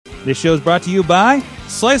This show is brought to you by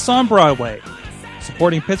Slice on Broadway,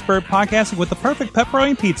 supporting Pittsburgh podcasting with the perfect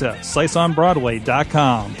pepperoni pizza,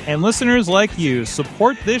 sliceonbroadway.com. And listeners like you,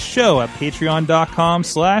 support this show at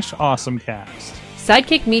patreon.com/awesomecast.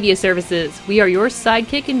 Sidekick Media Services. We are your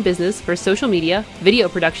sidekick in business for social media, video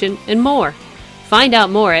production, and more. Find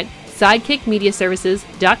out more at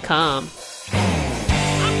sidekickmediaservices.com.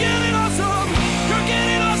 I'm getting awesome, you're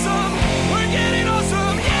getting awesome, we're getting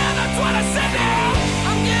awesome, yeah, that's what I said now.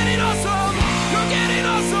 I'm getting awesome, you're getting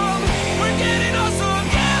awesome, we're getting awesome,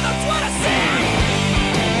 yeah, that's what I said.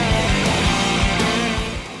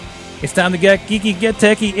 It's time to get geeky, get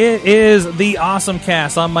techie. It is the Awesome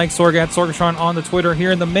Cast. I'm Mike Sorg at Sorgatron on the Twitter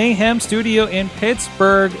here in the Mayhem Studio in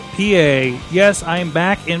Pittsburgh, PA. Yes, I am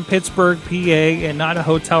back in Pittsburgh, PA, and not a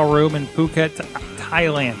hotel room in Phuket,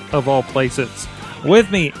 Thailand, of all places. With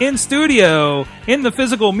me in studio, in the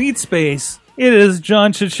physical meat space, it is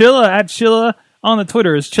John Chichilla at Chilla on the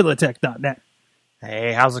Twitter is chillatech.net.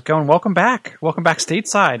 Hey, how's it going? Welcome back. Welcome back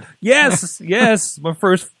stateside. Yes, yes, my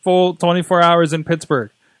first full 24 hours in Pittsburgh.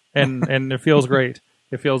 And it feels great.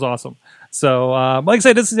 It feels awesome. So, like I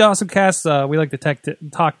said, this is the Awesome Cast. We like to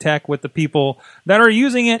talk tech with the people that are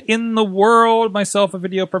using it in the world. Myself, a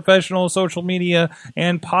video professional, social media,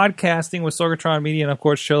 and podcasting with Sorgatron Media. And, of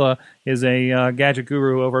course, Chilla is a gadget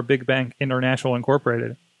guru over at Big Bang International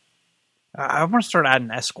Incorporated. I want to start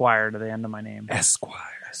adding Esquire to the end of my name. Esquire.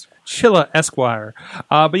 Chilla Esquire.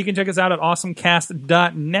 But you can check us out at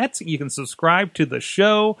awesomecast.net. You can subscribe to the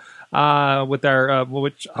show. With our,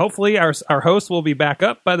 which hopefully our host will be back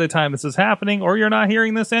up by the time this is happening, or you're not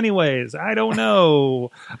hearing this anyways. I don't know.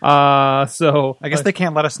 So I guess they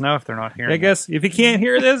can't let us know if they're not hearing. I guess if you can't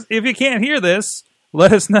hear this,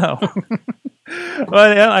 let us know.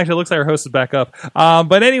 Well, yeah, actually, it looks like our host is back up.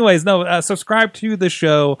 But anyways, subscribe to the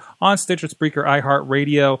show on Stitcher, Spreaker,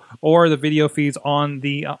 iHeartRadio, or the video feeds on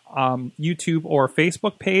the YouTube or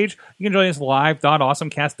Facebook page. You can join us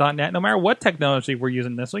live.awesomecast.net. No matter what technology we're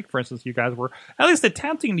using this week. For instance, you guys were at least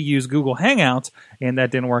attempting to use Google Hangouts, and that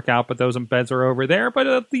didn't work out, but those embeds are over there.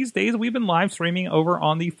 But these days, we've been live streaming over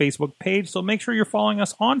on the Facebook page, so make sure you're following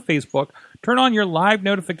us on Facebook. Turn on your live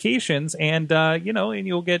notifications, and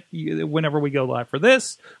you'll get whenever we go live for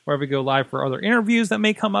this, wherever we go live for other interviews that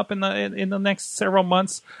may come up in the next several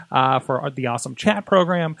months, for the Awesome Chat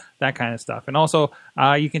program, that kind of stuff. And also,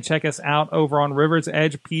 you can check us out over on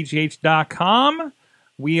riversedgepgh.com.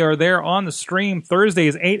 We are there on the stream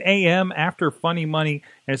Thursdays, 8 a.m. after Funny Money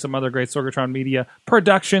and some other great Sorgatron Media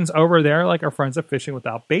productions over there, like our friends at Fishing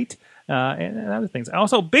Without Bait and other things.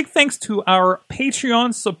 Also, big thanks to our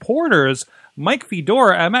Patreon supporters, Mike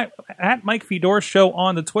Fedor. I'm at Mike Fedor Show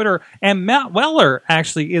on the Twitter, and Matt Weller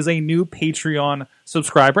actually is a new Patreon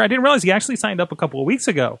subscriber. I didn't realize he actually signed up a couple of weeks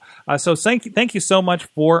ago. So thank you so much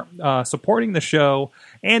for supporting the show.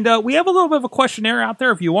 And we have a little bit of a questionnaire out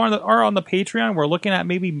there. If you are on the Patreon, we're looking at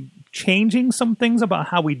maybe changing some things about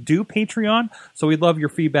how we do Patreon. So we'd love your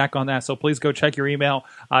feedback on that. So please go check your email,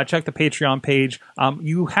 check the Patreon page.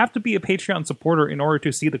 You have to be a Patreon supporter in order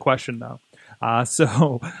to see the question, though.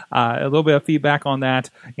 So a little bit of feedback on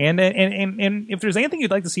that. And if there's anything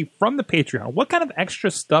you'd like to see from the Patreon, what kind of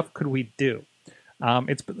extra stuff could we do?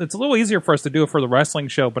 It's a little easier for us to do it for the wrestling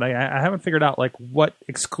show, but I haven't figured out like what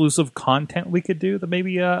exclusive content we could do to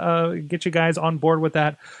maybe get you guys on board with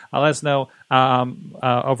that. Let us know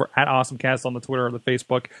over at AwesomeCast on the Twitter or the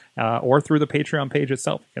Facebook, or through the Patreon page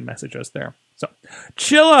itself. You can message us there. So,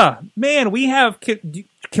 Chilla, man, we have.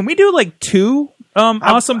 Can we do like two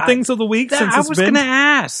awesome things of the week? I was going to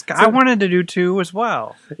ask. I wanted to do two as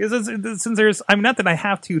well. Since there's, not that I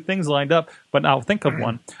have two things lined up, but I'll think of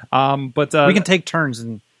one. But we can take turns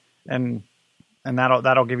and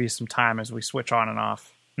that'll give you some time as we switch on and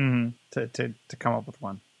off to come up with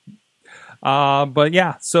one. But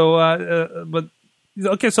yeah. So but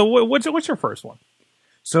okay. So what's your first one?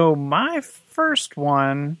 So my first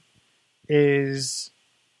one is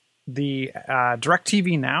the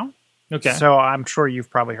DirecTV Now. Okay. So I'm sure you've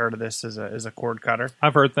probably heard of this as a cord cutter.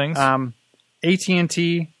 I've heard things.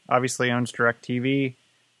 AT&T obviously owns DirecTV.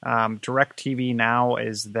 DirecTV Now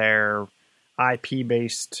is their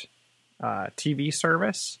IP-based TV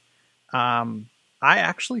service. I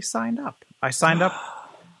actually signed up. I signed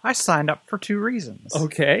up for two reasons.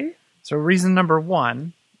 Okay. So reason number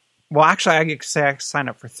one, well, actually, I could say I signed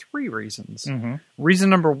up for three reasons. Mm-hmm. Reason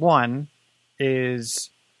number one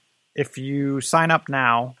is if you sign up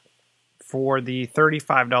now for the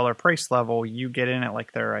 $35 price level, you get in at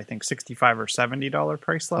like their, I think, $65 or $70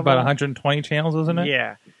 price level. About 120 channels, isn't it?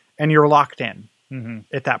 Yeah. And you're locked in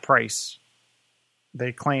at that price.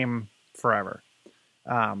 They claim forever.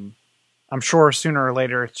 I'm sure sooner or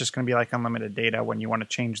later it's just going to be like unlimited data. When you want to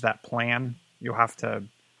change that plan, you'll have to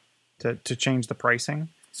change the pricing.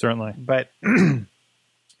 Certainly. But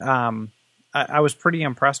I was pretty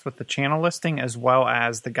impressed with the channel listing, as well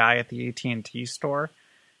as the guy at the AT&T store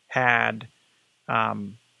had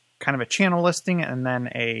kind of a channel listing and then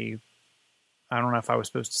I don't know if I was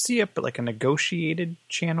supposed to see it, but like a negotiated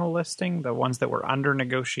channel listing, the ones that were under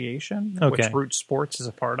negotiation, Okay. which Root Sports is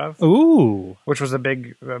a part of, Ooh. which was a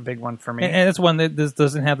big one for me. And it's one that this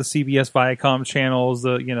doesn't have the CBS Viacom channels,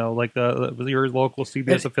 like your local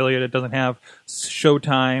CBS affiliate. It doesn't have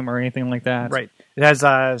Showtime or anything like that. Right. It has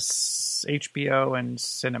HBO and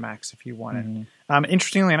Cinemax if you want it.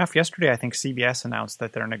 Interestingly enough, yesterday I think CBS announced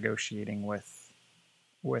that they're negotiating with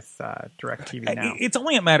DirecTV now. It's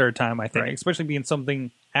only a matter of time, I think, Right. especially being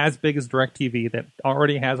something as big as DirecTV that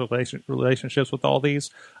already has relationships with all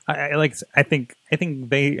these. I think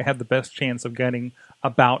they have the best chance of getting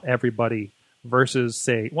about everybody versus,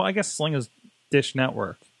 say, well, I guess Sling is Dish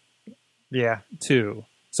Network Yeah. too.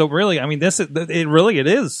 So really, I mean, it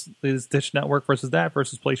is Dish Network versus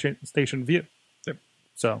PlayStation View. Yep.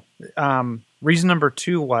 So Reason number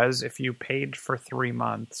 2 was if you paid for 3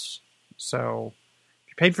 months. So if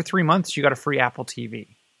you paid for 3 months, you got a free Apple TV.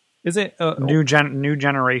 is it New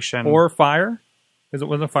generation. or Fire? Was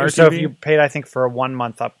it Fire so TV? if you paid, I think, for a 1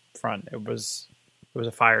 month up front, it was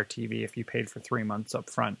a Fire TV. If you paid for 3 months up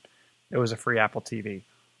front, it was a free Apple TV.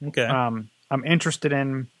 Okay. I'm interested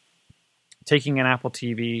in taking an Apple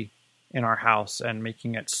TV in our house and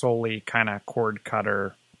making it solely kind of cord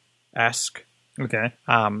cutter-esque Okay.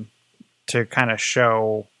 to kind of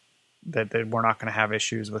show that we're not going to have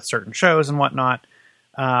issues with certain shows and whatnot.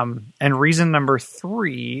 And reason number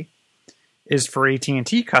 3 is for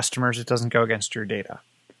AT&T customers, it doesn't go against your data.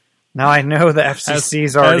 Now, I know the FCC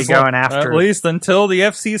is already going after at least until the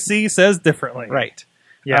FCC says differently. Right.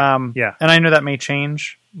 Yeah. Yeah. And I know that may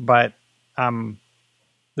change, but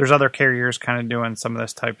there's other carriers kind of doing some of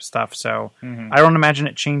this type of stuff. So I don't imagine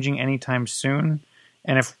it changing anytime soon.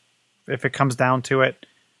 And if it comes down to it,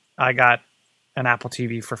 I got an Apple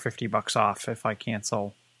TV for $50 off if I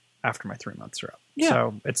cancel after my 3 months are up. Yeah.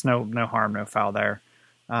 So it's no harm, no foul there.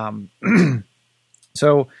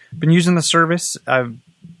 So been using the service. I'm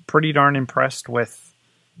pretty darn impressed with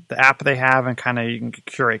the app they have, and kind of you can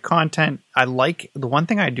curate content. The one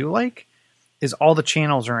thing I do like is all the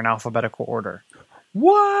channels are in alphabetical order.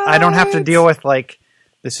 What? I don't have to deal with like,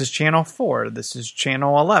 this is channel 4, this is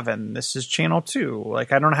channel 11, this is channel 2.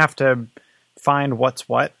 Like, I don't have to find what's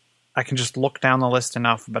what. I can just look down the list in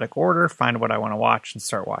alphabetical order, find what I want to watch, and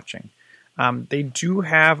start watching. They do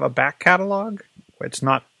have a back catalog. It's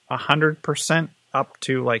not 100% up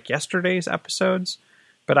to like yesterday's episodes,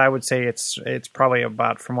 but I would say it's probably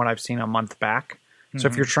about, from what I've seen, a month back. So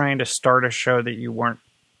if you're trying to start a show that you weren't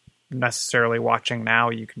necessarily watching now,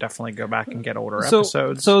 you can definitely go back and get older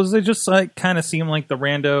episodes. So does it just like kind of seem like the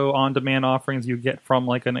rando on-demand offerings you get from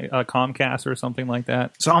like a Comcast or something like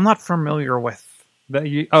that? So I'm not familiar with. That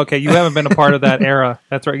you haven't been a part of that era.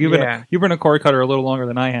 That's right. You've been a cord cutter a little longer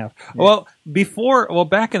than I have. Yeah. Well,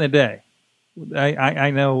 back in the day,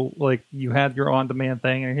 I know like you had your on-demand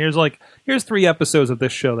thing, and here's 3 episodes of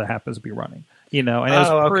this show that happens to be running. And it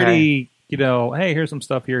was pretty. Hey, here's some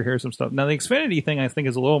stuff here, here's some stuff. Now, the Xfinity thing, I think,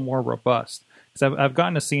 is a little more robust. Because I've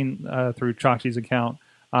gotten to see through Chachi's account,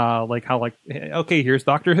 here's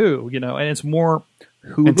Doctor Who, and it's more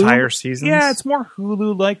Hulu. Entire seasons? Yeah, it's more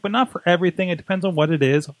Hulu-like, but not for everything. It depends on what it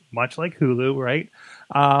is, much like Hulu, right?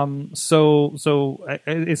 So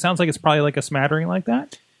it sounds like it's probably like a smattering like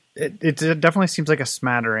that? It definitely seems like a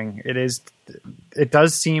smattering. It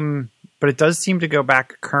does seem to go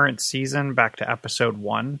back current season, back to episode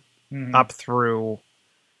 1. Up through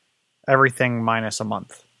everything minus a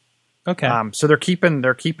month. Okay. So they're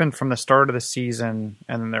keeping from the start of the season,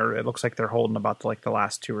 and then it looks like they're holding about to like the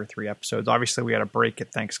last 2 or 3 episodes. Obviously, we had a break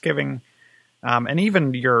at Thanksgiving, and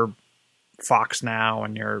even your Fox Now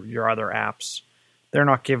and your other apps, they're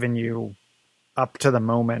not giving you up to the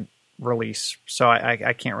moment release. So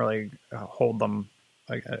I can't really hold them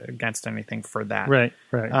against anything for that. Right.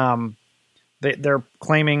 They're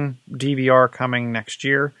claiming DVR coming next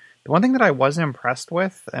year. The one thing that I was impressed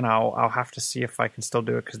with, and I'll have to see if I can still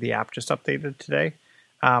do it because the app just updated today.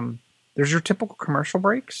 There's your typical commercial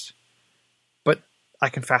breaks, but I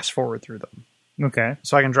can fast forward through them. Okay.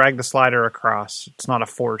 So I can drag the slider across. It's not a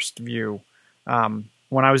forced view. When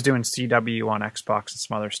I was doing CW on Xbox and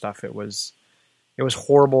some other stuff, it was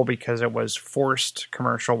horrible because it was forced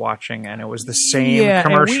commercial watching, and it was the same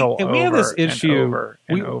commercial and we have this issue over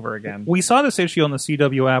and over again. We saw this issue on the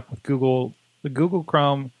CW app with the Google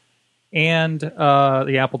Chrome and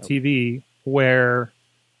the Apple TV, where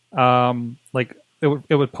like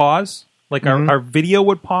it would pause, like our video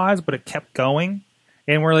would pause, but it kept going.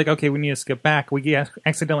 And we're like, okay, we need to skip back. We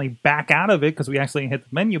accidentally back out of it because we accidentally hit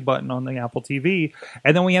the menu button on the Apple TV.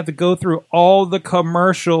 And then we have to go through all the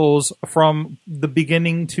commercials from the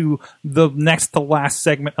beginning to the next to last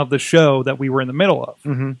segment of the show that we were in the middle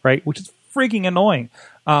of, right? Which is freaking annoying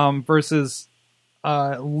versus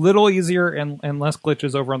a little easier and less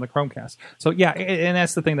glitches over on the Chromecast. So, yeah, and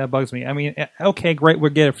that's the thing that bugs me. I mean, okay, great,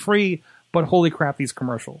 we'll get it free, but holy crap, these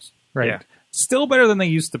commercials, right? Yeah. Still better than they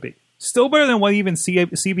used to be. Still better than what even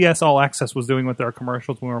CBS All Access was doing with their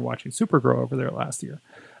commercials when we were watching Supergirl over there last year.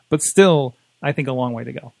 But still, I think a long way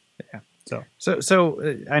to go. Yeah.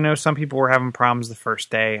 So I know some people were having problems the first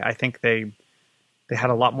day. I think they had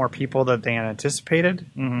a lot more people than they anticipated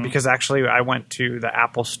because actually I went to the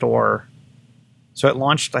Apple Store. So it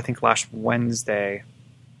launched, I think, last Wednesday.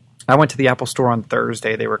 I went to the Apple Store on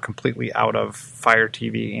Thursday. They were completely out of Fire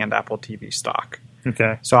TV and Apple TV stock.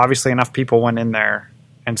 Okay. So obviously enough people went in there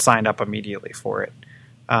and signed up immediately for it.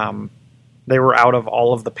 They were out of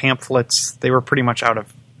all of the pamphlets. They were pretty much out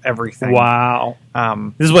of everything. Wow.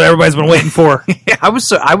 This is what everybody's been waiting for. Yeah, I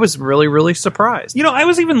was really, really surprised. You know, I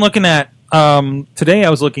was even looking at, today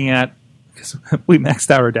I was looking at, because we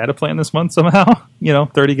maxed out our data plan this month somehow,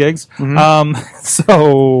 30 gigs.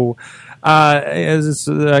 So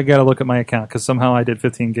I got to look at my account because somehow I did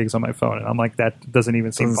 15 gigs on my phone. And I'm like, that doesn't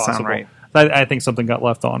even seem Doesn't sound possible. right. I think something got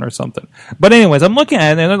left on or something. But anyways, I'm looking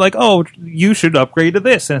at it and they're like, oh, you should upgrade to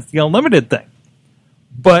this. And it's the unlimited thing.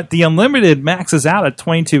 But the unlimited maxes out at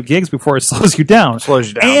 22 gigs before it slows you down.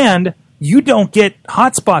 And you don't get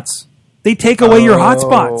hotspots. They take away your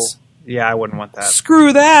hotspots. Yeah, I wouldn't want that.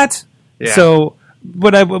 Screw that. Yeah. So,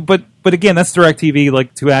 but again, that's DirecTV.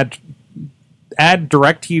 Like to add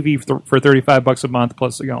DirecTV for $35 a month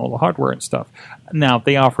plus all the hardware and stuff. Now, if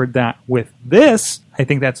they offered that with this, I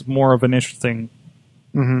think that's more of an interesting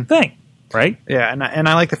thing, right? Yeah, and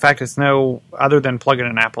I like the fact it's no other than plugging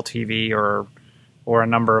an Apple TV or a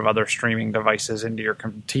number of other streaming devices into your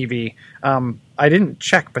TV. I didn't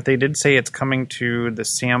check, but they did say it's coming to the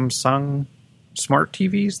Samsung smart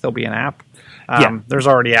TVs. There'll be an app. There's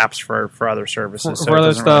already apps for other services, so for it other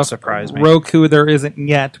doesn't stuff, really surprise me. Roku, there isn't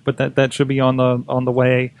yet, but that should be on the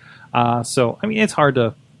way. So I mean, it's hard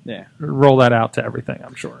to roll that out to everything,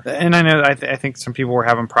 I'm sure. And I know I think some people were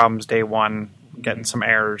having problems day one, getting some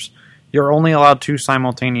errors. You're only allowed 2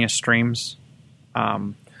 simultaneous streams.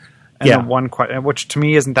 And one, which to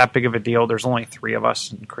me isn't that big of a deal. There's only 3 of us,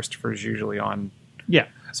 and Christopher's usually on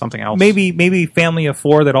something else. Maybe family of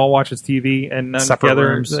 4 that all watches TV and none Separate together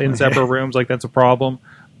rooms. in separate rooms. Like that's a problem.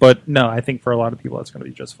 But no, I think for a lot of people that's going to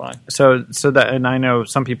be just fine. So that, and I know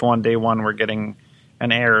some people on day one were getting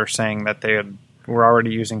an error saying that they were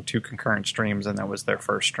already using 2 concurrent streams and that was their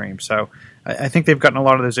first stream. So I think they've gotten a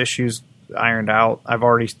lot of those issues ironed out. I've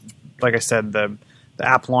already, like I said, the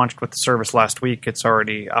app launched with the service last week. It's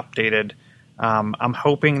already updated. I'm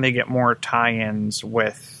hoping they get more tie-ins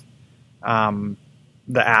with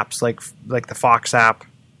the apps, like the Fox app.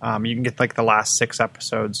 You can get like the last 6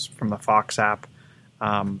 episodes from the Fox app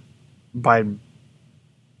by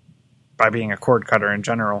being a cord cutter in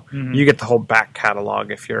general. You get the whole back catalog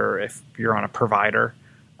if you're on a provider.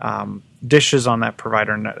 Dish is on that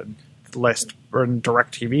provider list, or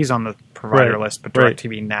DirecTV's on the provider list, but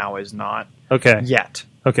DirecTV Now is not. Okay. Yet.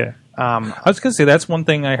 Okay. I was going to say that's one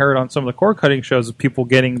thing I heard on some of the cord cutting shows of people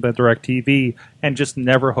getting the DirecTV and just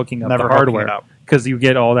never hooking up the hardware because you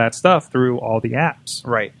get all that stuff through all the apps.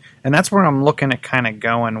 Right. And that's where I'm looking at kind of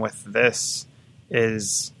going with this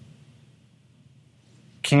is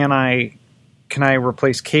can I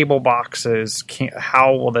replace cable boxes?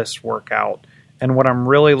 How will this work out? And what I'm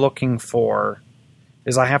really looking for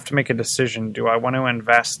is I have to make a decision. Do I want to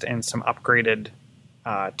invest in some upgraded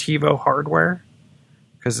TiVo hardware?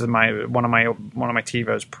 Because one of my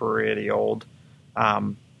TiVos pretty old,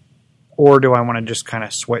 or do I want to just kind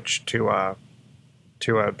of switch to a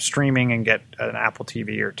streaming and get an Apple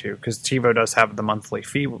TV or 2? Because TiVo does have the monthly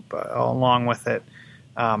fee along with it.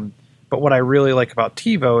 But what I really like about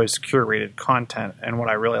TiVo is curated content, and what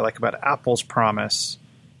I really like about Apple's promise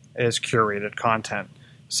is curated content.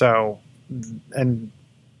 So, and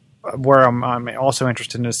where I'm also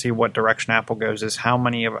interested to see what direction Apple goes is how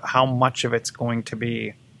much of it's going to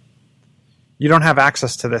be. You don't have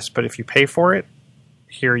access to this, but if you pay for it,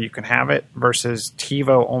 here you can have it. Versus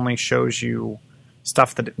TiVo only shows you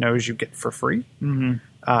stuff that it knows you get for free,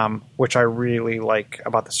 which I really like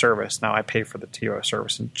about the service. Now I pay for the TiVo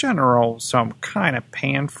service in general, so I'm kind of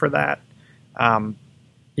paying for that.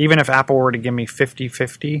 Even if Apple were to give me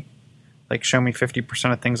 50-50. Like show me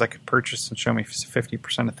 50% of things I could purchase and show me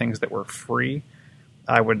 50% of things that were free,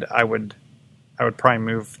 I would probably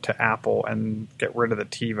move to Apple and get rid of the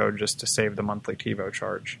TiVo just to save the monthly TiVo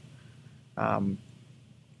charge.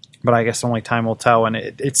 But I guess only time will tell. And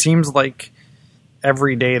it seems like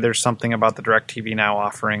every day there's something about the DirecTV Now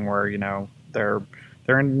offering where,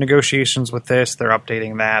 they're in negotiations with this, they're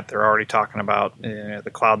updating that, they're already talking about the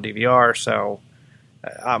cloud DVR. So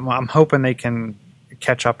I'm hoping they can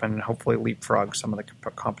catch up and hopefully leapfrog some of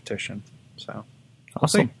the competition. So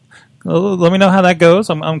awesome. Let me know how that goes.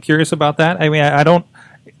 I'm curious about that. I mean, I don't.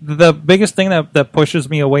 The biggest thing that pushes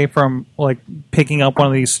me away from like picking up one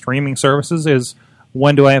of these streaming services is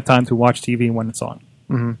when do I have time to watch TV when it's on.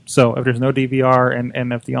 Mm-hmm. So if there's no DVR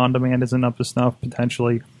and if the on demand isn't up to snuff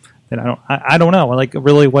potentially, then I don't know. Like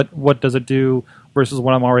really, what does it do versus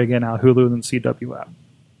what I'm already getting out Hulu and CW app.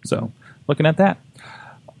 So looking at that.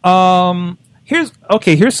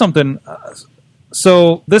 Here's something.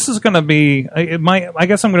 So this is going to be I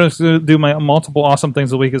guess I'm going to do my multiple awesome things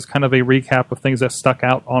of the week as kind of a recap of things that stuck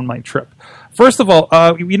out on my trip. First of all,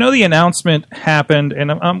 the announcement happened,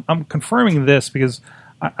 and I'm confirming this because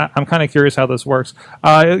I'm kind of curious how this works.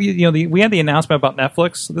 We had the announcement about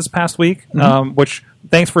Netflix this past week, which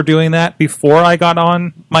thanks for doing that before I got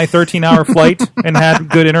on my 13-hour flight and had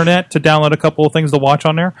good internet to download a couple of things to watch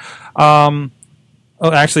on there.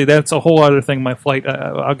 Actually, that's a whole other thing. My flight,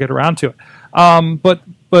 I'll get around to it.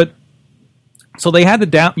 But so they had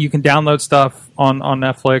you can download stuff on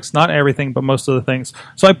Netflix, not everything, but most of the things.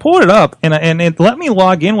 So I pulled it up and it let me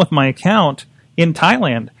log in with my account in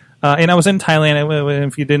Thailand. And I was in Thailand.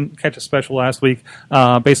 If you didn't catch a special last week,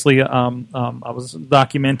 basically, I was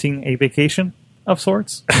documenting a vacation of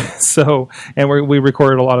sorts. And we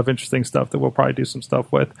recorded a lot of interesting stuff that we'll probably do some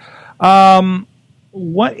stuff with.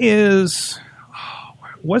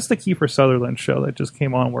 What's the Kiefer Sutherland show that just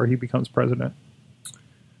came on where he becomes president?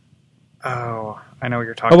 Oh, I know what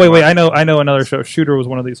you're talking about. Wait, I know another show. Shooter was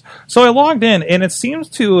one of these. So I logged in, and it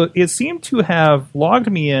seemed to have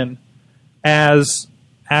logged me in as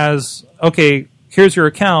okay, here's your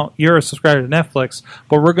account, you're a subscriber to Netflix,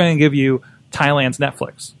 but we're going to give you Thailand's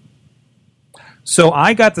Netflix. So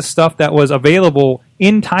I got the stuff that was available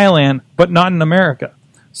in Thailand, but not in America.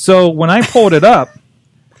 So when I pulled it up,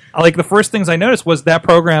 like the first things I noticed was that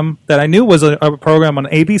program that I knew was a program on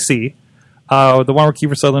ABC, the one where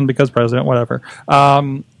Kiefer Sutherland becomes president, whatever,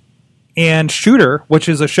 and Shooter, which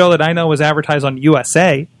is a show that I know was advertised on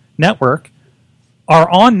USA Network, are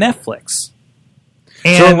on Netflix.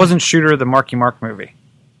 And so it wasn't Shooter, the Marky Mark movie?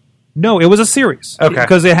 No, it was a series. Okay.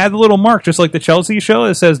 Because it had the little mark, just like the Chelsea show.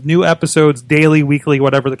 It says new episodes daily, weekly,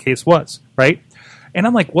 whatever the case was, right? And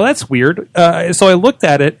I'm like, well, that's weird. So I looked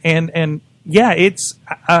at it, and yeah, it's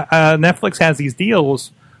Netflix has these deals.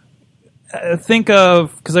 Think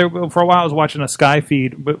of, because for a while I was watching a Sky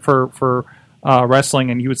feed for wrestling,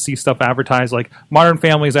 and you would see stuff advertised, like Modern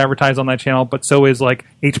Family is advertised on that channel, but so is like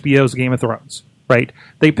HBO's Game of Thrones. Right,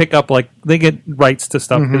 they pick up they get rights to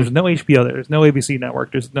stuff. Mm-hmm. There's no HBO there. There's no ABC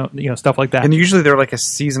Network. There's no stuff like that. And usually they're like a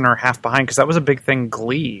season or a half behind because that was a big thing.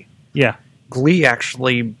 Glee, yeah, Glee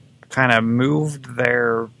actually kind of moved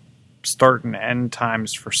their start and end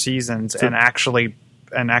times for seasons, and actually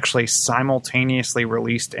simultaneously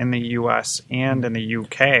released in the US and in the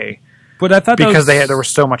UK. But I thought because there was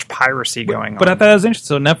so much piracy going on. But I thought it was interesting.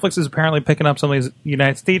 So Netflix is apparently picking up some of these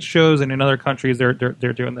United States shows, and in other countries they're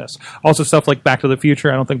doing this. Also stuff like Back to the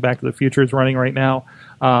Future. I don't think Back to the Future is running right now.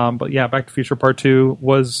 But yeah, Back to the Future Part 2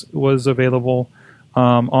 was available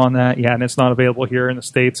on that. Yeah, and it's not available here in the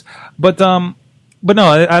States. But no,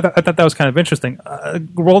 I thought that was kind of interesting.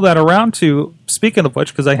 Roll that around to, speaking of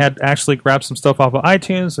which, because I had actually grabbed some stuff off of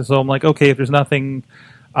iTunes, and so I'm like, okay, if there's nothing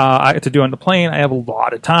I have to do on the plane, I have a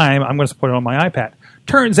lot of time, I'm going to put it on my iPad.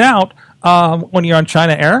 Turns out, when you're on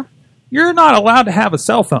China Air, you're not allowed to have a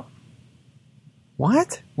cell phone.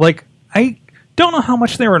 What? Like, I don't know how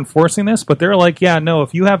much they were enforcing this, but they're like, yeah, no,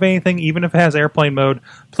 if you have anything, even if it has airplane mode,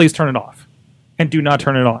 please turn it off. And do not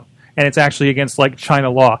turn it on. And it's actually against, like, China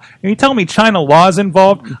law. And you tell me China law is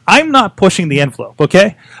involved, I'm not pushing the envelope,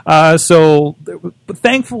 okay? So,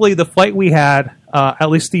 thankfully, the flight we had, at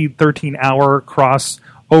least the 13-hour cross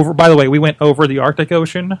over, by the way, we went over the Arctic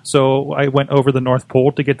Ocean, so I went over the North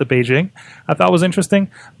Pole to get to Beijing. I thought it was interesting.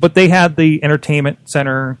 But they had the entertainment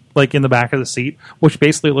center, like, in the back of the seat, which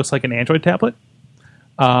basically looks like an Android tablet.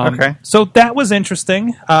 Okay. So that was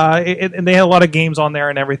interesting. And they had a lot of games on there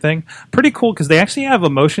and everything. Pretty cool, because they actually have a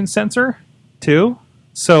motion sensor, too.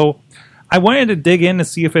 So I wanted to dig in to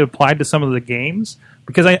see if it applied to some of the games,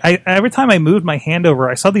 because I every time I moved my hand over,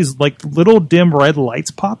 I saw these, like, little dim red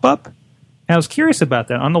lights pop up. And I was curious about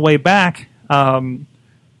that. On the way back,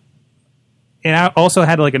 I also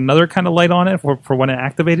had like another kind of light on it for when it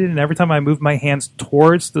activated, and every time I moved my hands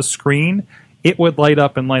towards the screen, it would light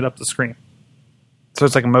up the screen. So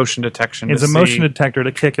it's like a motion detection. It's a motion detector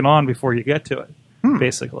to kick it on before you get to it,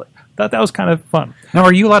 basically. Thought that was kind of fun. Now,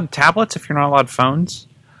 are you allowed tablets if you're not allowed phones?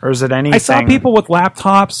 Or is it anything? I saw people with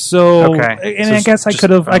laptops, so Okay. and So I guess I just could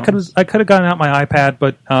have phones. gotten out my iPad,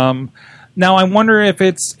 but now I wonder if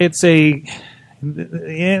it's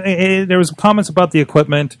there was comments about the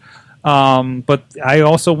equipment, but I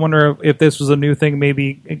also wonder if this was a new thing.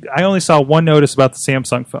 Maybe I only saw one notice about the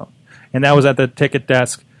Samsung phone, and that was at the ticket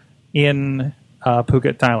desk in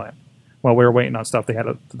Phuket, Thailand. While we were waiting on stuff, they had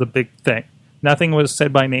the big thing. Nothing was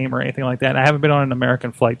said by name or anything like that. I haven't been on an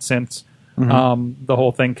American flight since the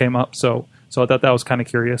whole thing came up, so I thought that was kind of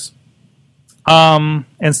curious. And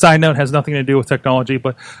side note, has nothing to do with technology,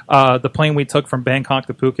 but the plane we took from Bangkok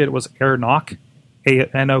to Phuket was Air Nok,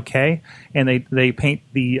 A-N-O-K, and they paint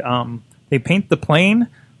the plane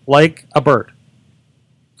like a bird.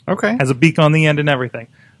 Okay. Has a beak on the end and everything.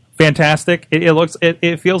 Fantastic.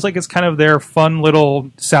 It feels like it's kind of their fun little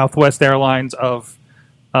Southwest Airlines of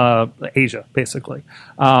Asia, basically.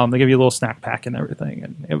 They give you a little snack pack and everything,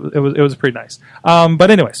 and it was pretty nice.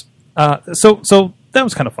 But anyways, so that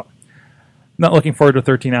was kind of fun. Not looking forward to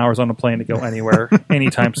 13 hours on a plane to go anywhere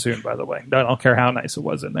anytime soon, by the way. I don't care how nice it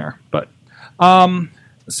was in there. But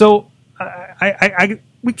so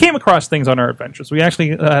we came across things on our adventures. We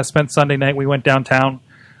actually spent Sunday night. We went downtown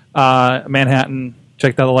Manhattan,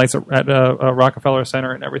 checked out the lights at Rockefeller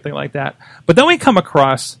Center and everything like that. But then we come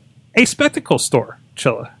across a spectacle store,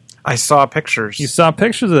 Chilla. I saw pictures. You saw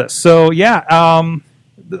pictures of this. So, yeah.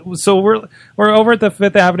 So we're over at the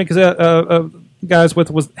Fifth Avenue because guys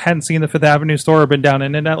hadn't seen the Fifth Avenue store or been down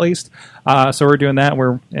in it at least. So we're doing that.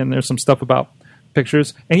 And there's some stuff about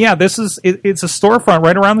pictures. And yeah, it's a storefront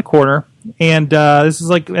right around the corner. And this is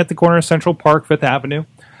like at the corner of Central Park, Fifth Avenue.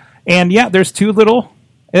 And yeah, there's two little...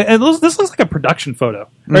 This looks like a production photo.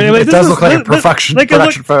 Right? It does look like a production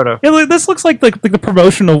photo. This looks like the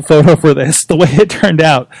promotional photo for this, the way it turned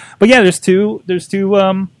out. But yeah, there's two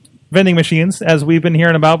vending machines, as we've been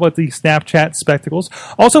hearing about with the Snapchat spectacles.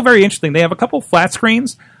 Also very interesting, they have a couple flat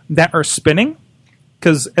screens that are spinning,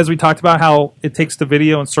 because as we talked about how it takes the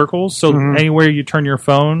video in circles, so anywhere you turn your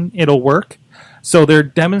phone, it'll work. So they're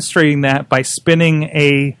demonstrating that by spinning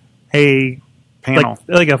a panel.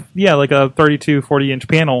 Like a 32, 40-inch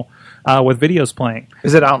panel with videos playing.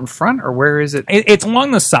 Is it out in front, or where is it? It's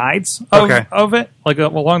along the sides of it, like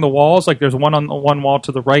along the walls. Like there's one on one wall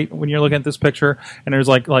to the right when you're looking at this picture, and there's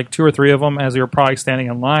like two or three of them as you're probably standing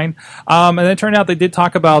in line. And it turned out they did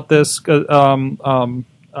talk about this.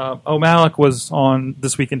 O'Malley was on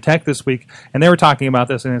This Week in Tech this week, and they were talking about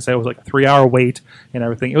this, and they said it was like a 3-hour wait and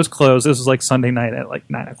everything. It was closed. This was like Sunday night at like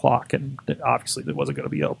 9 o'clock, and obviously it wasn't going to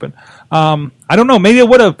be open. I don't know. Maybe it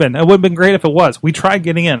would have been. It would have been great if it was. We tried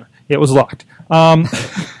getting in. It was locked. Because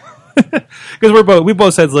we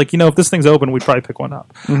both said, like, if this thing's open, we'd probably pick one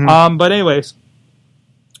up. But anyways,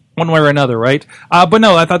 one way or another, right? But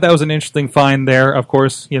no, I thought that was an interesting find there. Of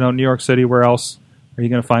course, New York City, where else are you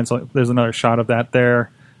going to find something? There's another shot of that there.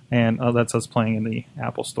 And that's us playing in the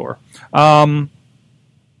Apple Store.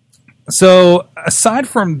 So aside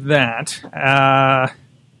from that,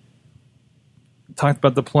 talked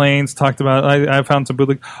about the planes. Talked about I found some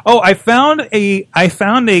bootleg. Oh, I found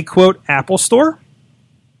a quote Apple Store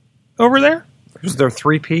over there. Was there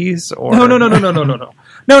 3 Ps or No.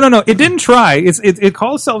 It didn't try. It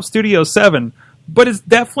calls itself Studio 7, but it's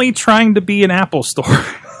definitely trying to be an Apple Store.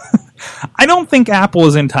 I don't think Apple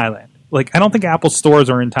is in Thailand. Like, I don't think Apple stores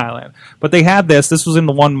are in Thailand. But they had this. This was in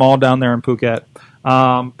the one mall down there in Phuket.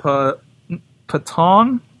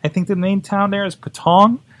 Patong, I think the main town there is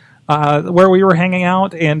Patong, where we were hanging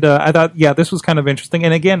out. And I thought, yeah, this was kind of interesting.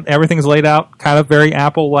 And again, everything's laid out kind of very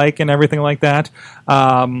Apple-like and everything like that.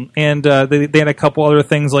 And they had a couple other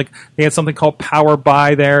things. Like, they had something called Power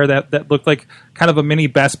Buy there that looked like kind of a mini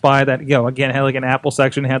Best Buy that, again, had like an Apple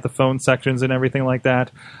section, had the phone sections and everything like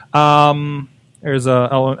that. There's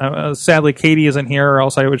sadly Katie isn't here, or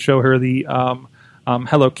else I would show her the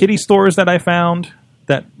Hello Kitty stores that I found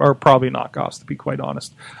that are probably knockoffs, to be quite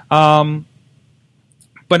honest. But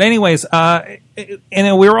anyways, and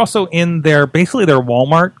then we were also in basically their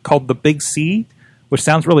Walmart called the Big C, which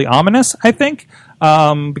sounds really ominous, I think,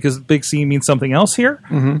 because Big C means something else here.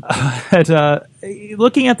 Looking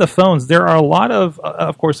at the phones, there are a lot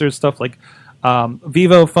of course, there's stuff like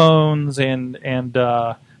Vivo phones and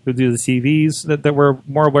who do the TVs that we're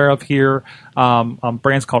more aware of here,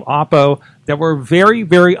 brands called Oppo, that were very,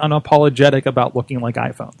 very unapologetic about looking like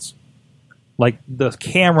iPhones. Like the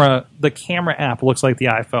camera app looks like the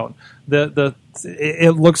iPhone.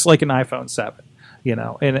 It looks like an iPhone 7. You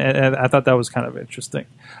know, and I thought that was kind of interesting.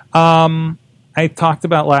 I talked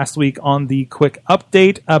about last week on the quick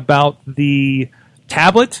update about the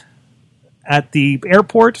tablet at the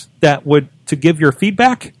airport that would to give your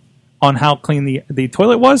feedback on how clean the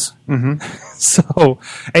toilet was. Mm-hmm. So,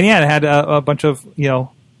 and yeah, it had a bunch of, you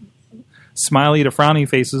know, smiley to frowny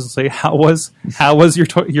faces and say, how was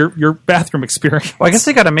your bathroom experience? Well, I guess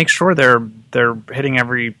they got to make sure they're hitting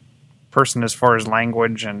every person as far as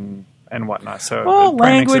language and whatnot. So well,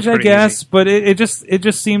 language, I guess, easy. But it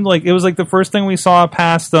just seemed like it was like the first thing we saw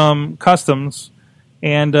past customs,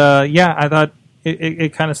 and yeah, I thought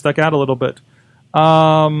it kind of stuck out a little bit.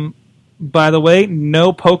 By the way,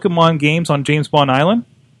 no Pokemon games on James Bond Island.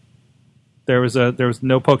 There was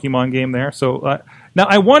no Pokemon game there. So now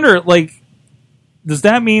I wonder, like, does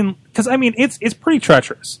that mean? Because I mean, it's pretty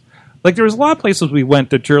treacherous. Like, there was a lot of places we went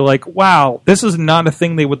that you're like, wow, this is not a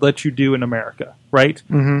thing they would let you do in America, right?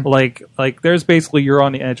 Mm-hmm. Like there's basically, you're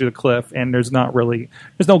on the edge of the cliff, and there's no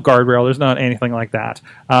guardrail, there's not anything like that.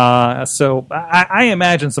 So I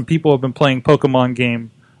imagine some people have been playing Pokemon game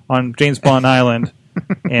on James Bond Island,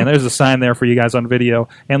 and there's a sign there for you guys on video,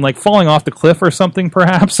 and like falling off the cliff or something,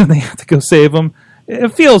 perhaps, and they have to go save them.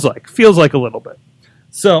 It feels like a little bit.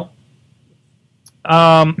 So,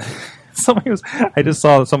 I just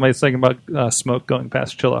saw somebody saying about smoke going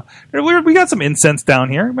past Chilla. We got some incense down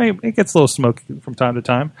here. It gets a little smoky from time to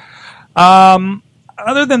time.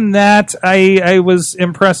 Other than that, I was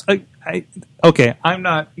impressed. Okay, I'm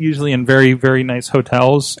not usually in very, very nice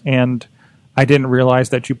hotels, and I didn't realize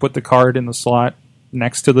that you put the card in the slot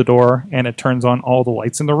next to the door, and it turns on all the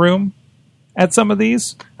lights in the room at some of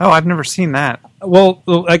these. Oh, I've never seen that. Well,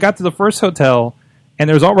 I got to the first hotel, and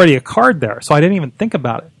there was already a card there, so I didn't even think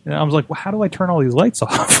about it. And I was like, well, how do I turn all these lights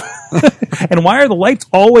off? And why are the lights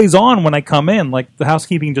always on when I come in? Like, the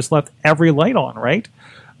housekeeping just left every light on, right?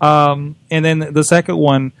 And then the second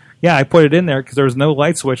one, yeah, I put it in there because there was no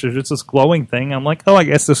light switch. It's just this glowing thing. I'm like, oh, I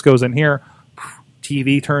guess this goes in here.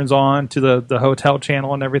 TV turns on to the hotel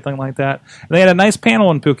channel and everything like that. And they had a nice panel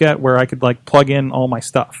in Phuket where I could, like, plug in all my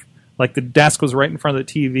stuff. Like, the desk was right in front of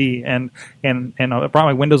the TV, and I brought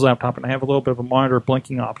my Windows laptop, and I have a little bit of a monitor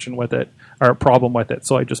blinking option with it, or a problem with it.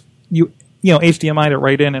 So I just HDMI'd it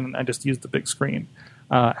right in, and I just used the big screen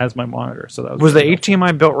as my monitor. So that was the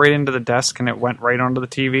HDMI built right into the desk, and it went right onto the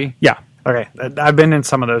TV? Yeah. Okay, I've been in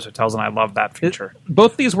some of those hotels, and I love that feature.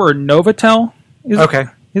 Both these were Novotel.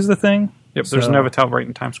 Is the thing? Yep. So, there's a Novotel right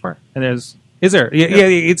in Times Square, and Is there? Yeah,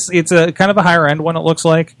 it's a kind of a higher end one, it looks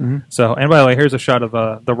like. Mm-hmm. So, and by the way, here's a shot of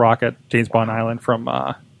the Rock at James Bond Island from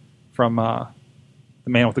The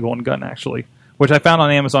Man with the Golden Gun, actually, which I found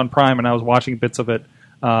on Amazon Prime, and I was watching bits of it.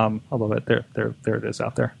 I love it. There it is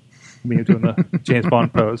out there. Me doing the James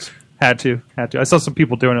Bond pose. Had to. I saw some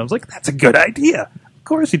people doing it. I was like, that's a good idea. Of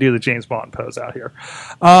course you do the James Bond pose out here.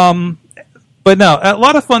 But no, a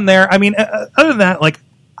lot of fun there. I mean, other than that, like,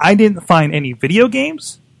 I didn't find any video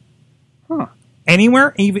games. Huh.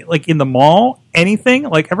 Anywhere, even like in the mall, anything.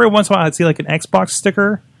 Like every once in a while, I'd see like an Xbox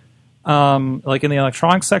sticker, like in the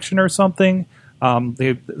electronics section or something.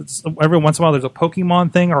 Every once in a while, there's a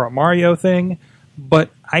Pokemon thing or a Mario thing, but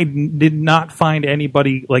I did not find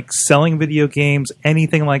anybody like selling video games,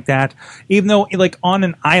 anything like that. Even though, like on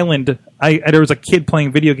an island, there was a kid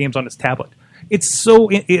playing video games on his tablet. It's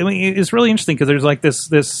it's really interesting because there's like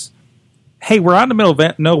this. Hey, we're out in the middle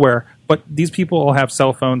of nowhere, but these people all have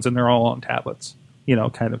cell phones and they're all on tablets,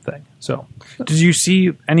 kind of thing. So, did you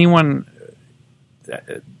see anyone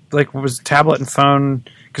like was tablet and phone?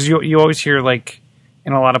 Because you always hear like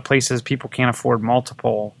in a lot of places people can't afford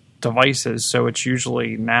multiple devices, so it's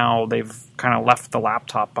usually now they've kind of left the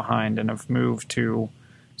laptop behind and have moved to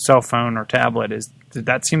cell phone or tablet. Did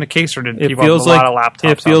that seem the case, or did people have a lot of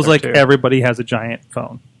laptops? It feels like everybody has a giant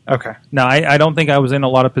phone. Okay. Now, I don't think I was in a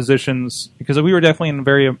lot of positions because we were definitely in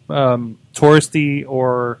very touristy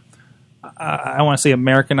or I want to say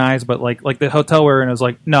Americanized, but like the hotel we're in is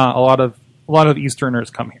like, a lot of Easterners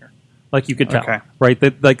come here. Like you could tell, okay. Right?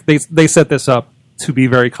 They set this up to be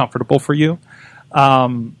very comfortable for you. But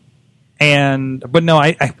no,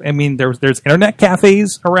 I mean there's internet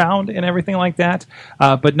cafes around and everything like that.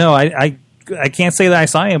 But no, I can't say that I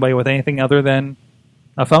saw anybody with anything other than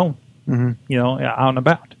a phone. Mm-hmm. Out and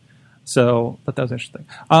about. So, but that was interesting.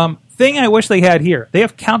 Thing I wish they had here, they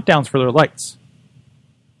have countdowns for their lights.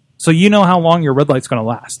 So you know how long your red light's going to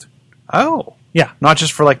last. Oh. Yeah. Not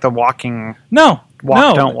just for like the walking No.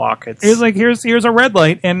 walk, don't walk. It's like here's a red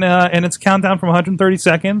light, and it's countdown from 130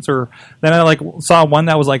 seconds. Or then I like saw one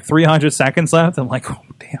that was like 300 seconds left. I'm like, oh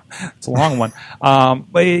damn, it's a long one.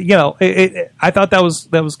 But I thought that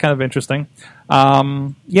was kind of interesting.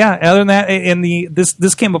 Yeah. Other than that,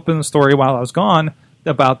 this came up in the story while I was gone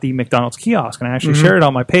about the McDonald's kiosk, and I actually shared it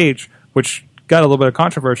on my page, which got a little bit of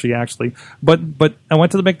controversy actually. But I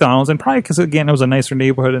went to the McDonald's, and probably because again it was a nicer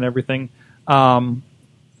neighborhood and everything.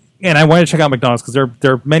 And I wanted to check out McDonald's because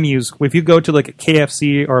their menus, if you go to like a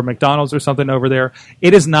KFC or a McDonald's or something over there,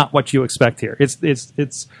 it is not what you expect here.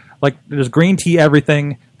 It's like there's green tea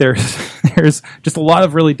everything. There's just a lot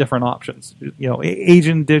of really different options.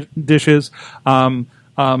 Asian dishes. Ronald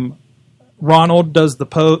does the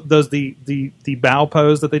bow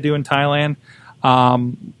pose that they do in Thailand.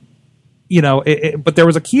 But there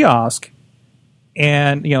was a kiosk.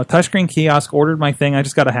 And touchscreen kiosk, ordered my thing. I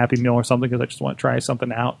just got a Happy Meal or something because I just want to try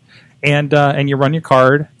something out. And you run your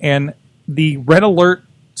card, and the red alert,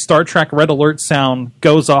 Star Trek red alert sound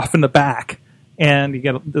goes off in the back, and you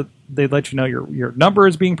get they let you know your number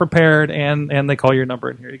is being prepared, and they call your number,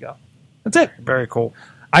 and here you go. That's it. very cool.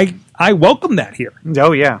 I welcome that here.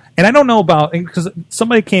 Oh yeah. And I don't know about, because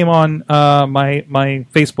somebody came on my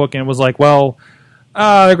Facebook and was like, well,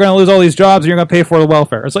 they're going to lose all these jobs and you're going to pay for the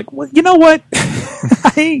welfare. It's like, well, you know what?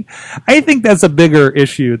 I think that's a bigger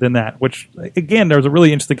issue than that, which, again, there was a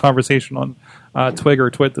really interesting conversation on Twig or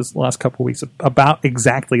Twit this last couple of weeks about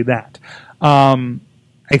exactly that.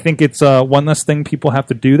 I think it's one less thing people have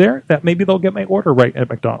to do there that maybe they'll get my order right at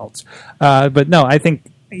McDonald's. But no, I think,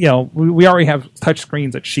 we already have touch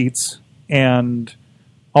screens at Sheetz and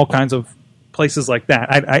all kinds of places like that.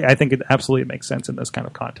 I think it absolutely makes sense in this kind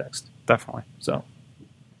of context. Definitely. So,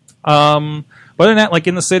 but other than that, like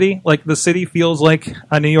in the city, like the city feels like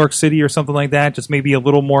a New York City or something like that, just maybe a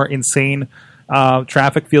little more insane.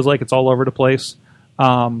 Traffic feels like it's all over the place.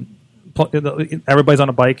 Everybody's on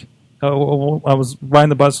a bike. I was riding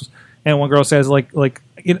the bus, and one girl says,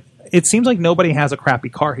 it seems like nobody has a crappy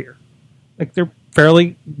car here. Like, they're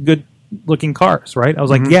fairly good-looking cars, right? I was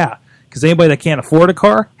like, yeah, because anybody that can't afford a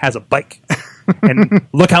car has a bike. And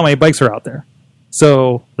look how many bikes are out there.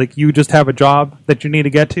 So, like, you just have a job that you need to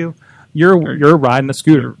get to. You're riding a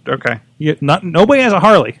scooter. Okay. Nobody has a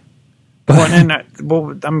Harley.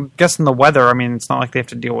 Well, I'm guessing the weather. I mean, it's not like they have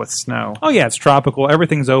to deal with snow. Oh yeah, it's tropical.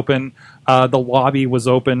 Everything's open. The lobby was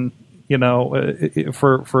open.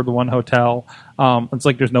 For the one hotel. It's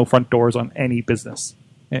like there's no front doors on any business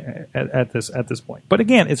at this point. But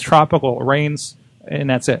again, it's tropical. It rains, and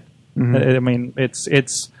that's it. I mean, it's.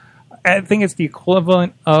 I think it's the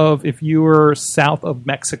equivalent of if you were south of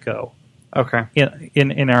Mexico. Okay.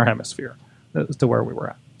 In our hemisphere, as to where we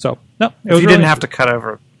were at. So no, if you didn't have to cut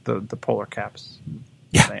over the polar caps.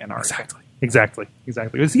 Yeah, exactly.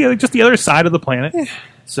 It was just the other side of the planet.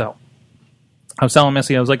 So I was telling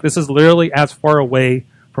Missy, I was like, this is literally as far away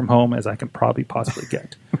from home as I can probably possibly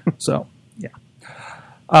get. So yeah.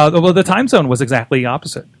 Well, the time zone was exactly the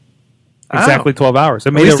opposite. Exactly 12 hours.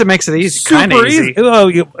 At least it makes it easy. Kind of easy.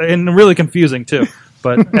 And really confusing too,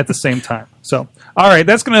 but at the same time. So, all right,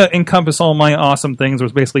 that's going to encompass all my awesome things. It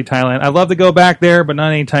was basically Thailand. I'd love to go back there, but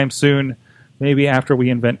not anytime soon. Maybe after we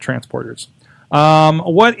invent transporters.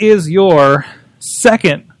 What is your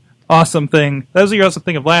second awesome thing? That was your awesome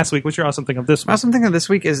thing of last week. What's your awesome thing of this week? Awesome thing of this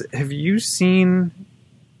week is, have you seen,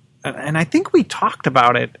 and I think we talked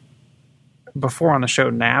about it before on the show,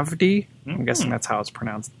 Navdy? I'm guessing that's how it's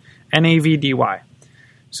pronounced. Navdy.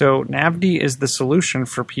 So Navdy is the solution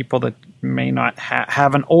for people that may not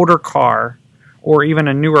have an older car or even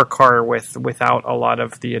a newer car without a lot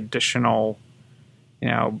of the additional,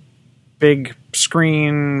 big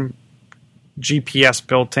screen, GPS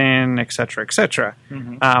built in, etc., etc.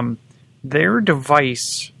 Their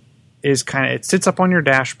device is it sits up on your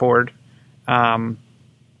dashboard, and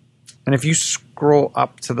if you scroll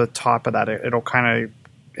up to the top of that, it'll kind of,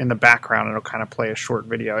 in the background, it'll kind of play a short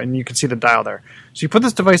video, and you can see the dial there. So you put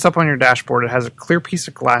this device up on your dashboard. It has a clear piece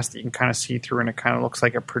of glass that you can kind of see through, and it kind of looks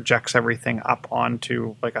like it projects everything up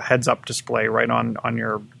onto like a heads-up display right on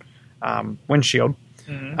your windshield.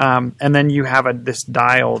 And then you have this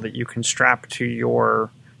dial that you can strap to your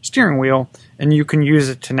steering wheel, and you can use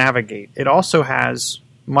it to navigate. It also has,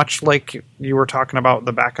 much like you were talking about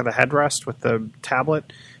the back of the headrest with the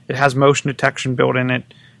tablet, it has motion detection built in it,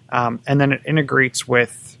 and then it integrates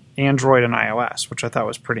with Android and iOS, which I thought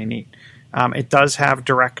was pretty neat. It does have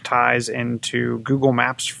direct ties into Google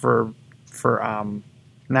Maps for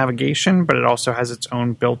navigation, but it also has its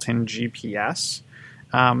own built-in GPS.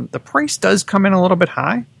 The price does come in a little bit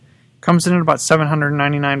high. Comes in at about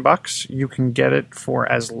 $799. You can get it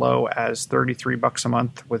for as low as $33 a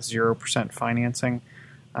month with 0% financing,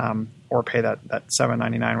 or pay that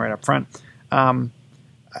 $799 right up front.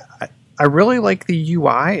 I really like the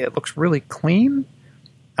UI. It looks really clean.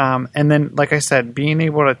 And then, like I said, being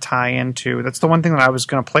able to tie into, that's the one thing that I was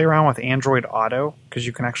going to play around with Android Auto, because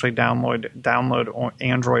you can actually download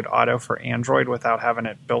Android Auto for Android without having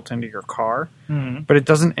it built into your car. Mm-hmm. But it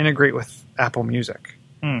doesn't integrate with Apple Music.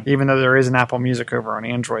 Even though there is an Apple Music over on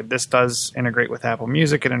Android, this does integrate with Apple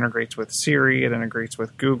Music. It integrates with Siri. It integrates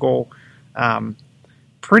with Google.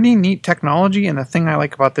 Pretty neat technology. And the thing I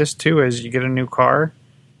like about this, too, is you get a new car,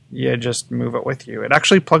 you just move it with you. It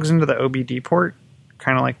actually plugs into the OBD port,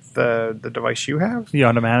 kind of like the device you have. The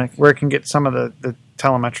automatic. Where it can get some of the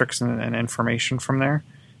telemetrics and information from there.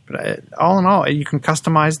 But all in all, you can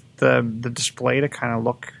customize the display to kind of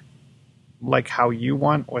look like how you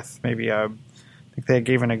want, with maybe I think they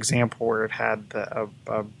gave an example where it had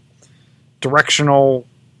a directional,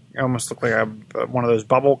 almost looked like one of those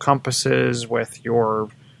bubble compasses with your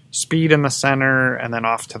speed in the center, and then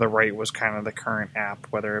off to the right was kind of the current app,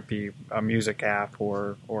 whether it be a music app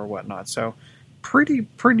or whatnot. So pretty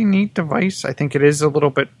neat device. I think it is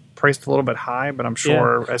priced a little bit high, but I'm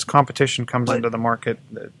sure as competition comes into the market,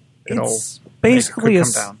 it'll basically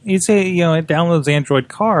come down. You say it downloads Android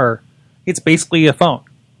Car. It's basically a phone.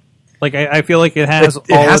 Like I feel like it has. It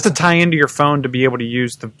has to tie into your phone to be able to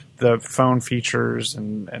use the phone features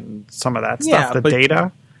and some of that stuff,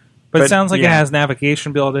 data. But it sounds like it has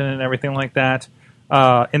navigation built in and everything like that,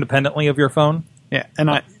 independently of your phone. Yeah, and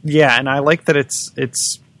I like that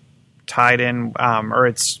it's tied in, or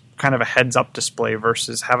it's kind of a heads-up display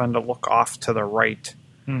versus having to look off to the right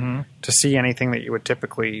to see anything that you would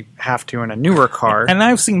typically have to in a newer car. And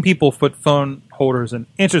I've seen people put phone holders in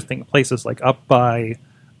interesting places, like up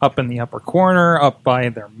in the upper corner, up by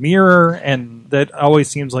their mirror, and that always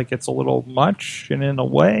seems like it's a little much. And in a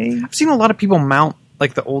way, I've seen a lot of people mount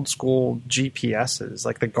like the old school GPSs,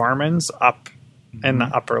 like the Garmin's, up in the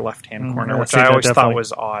upper left-hand corner, which I always thought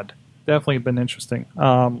was odd. Definitely been interesting.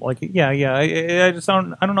 I just don't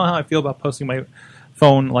know how I feel about posting my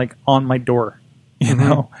phone like on my door, you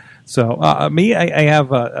know. So I have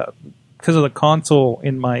because of the console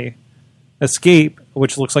in my Escape,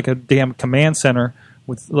 which looks like a damn command center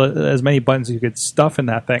with as many buttons as you could stuff in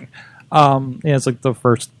that thing. It's like the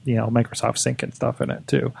first Microsoft Sync and stuff in it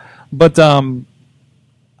too. But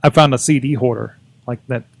I found a CD holder like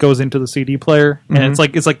that goes into the CD player, and it's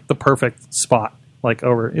like the perfect spot. Like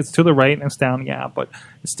it's to the right and it's down, but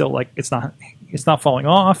it's still like it's not falling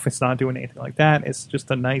off. It's not doing anything like that. It's just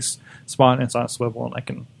a nice spot, and it's on a swivel, and I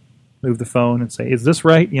can move the phone and say, "Is this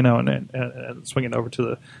right?" And swing it over to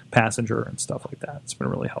the passenger and stuff like that. It's been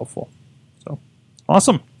really helpful. So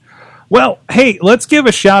awesome. Well, hey, let's give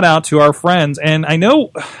a shout out to our friends. And I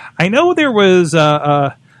know there was.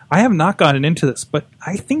 I have not gotten into this, but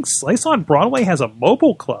I think Slice on Broadway has a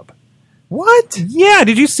mobile club. What? Yeah,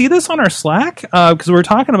 did you see this on our Slack? Because we were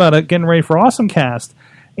talking about it, getting ready for AwesomeCast.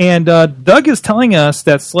 And Doug is telling us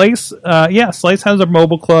that Slice has a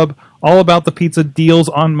mobile club all about the pizza deals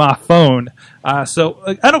on my phone. So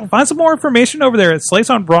find some more information over there at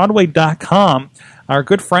sliceonbroadway.com. Our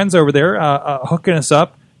good friends over there hooking us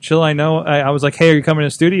up. Chilla, I know. I was like, hey, are you coming to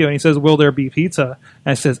the studio? And he says, will there be pizza?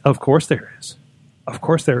 And I says, of course there is. Of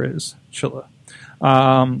course there is, Chilla.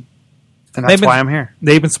 And that's why I'm here.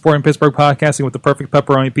 They've been supporting Pittsburgh Podcasting with the perfect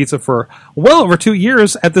pepperoni pizza for well over 2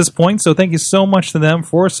 years at this point. So thank you so much to them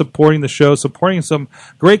for supporting the show, supporting some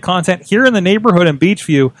great content here in the neighborhood in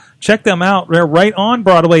Beachview. Check them out. They're right on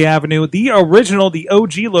Broadway Avenue, the original, the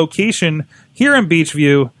OG location here in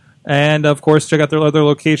Beachview. And, of course, check out their other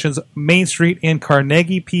locations, Main Street in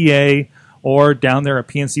Carnegie, PA, or down there at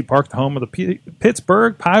PNC Park, the home of the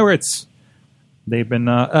Pittsburgh Pirates. They've been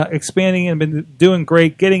expanding and been doing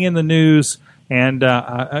great, getting in the news, and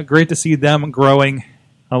great to see them growing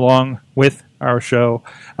along with our show.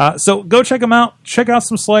 So go check them out. Check out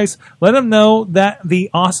some Slice. Let them know that the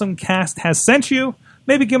Awesome Cast has sent you.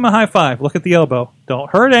 Maybe give them a high five. Look at the elbow. Don't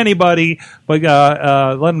hurt anybody, but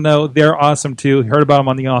let them know they're awesome too. You heard about them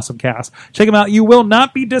on the Awesome Cast. Check them out. You will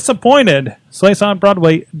not be disappointed.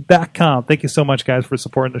 SliceOnBroadway.com. Thank you so much, guys, for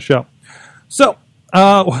supporting the show. So,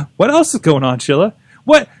 what else is going on, Chilla?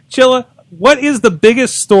 What is the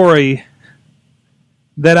biggest story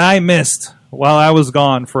that I missed while I was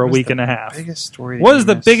gone for a week and a half? Biggest story. What is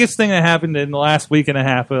the biggest thing that happened in the last week and a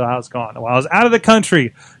half while I was gone? While I was out of the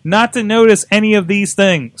country, not to notice any of these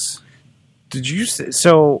things. Did you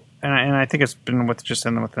so? And I think it's been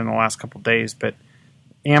within the last couple of days, but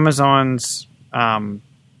Amazon's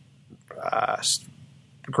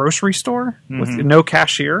grocery store with no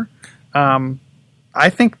cashier. I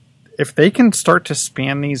think if they can start to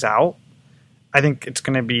span these out, I think it's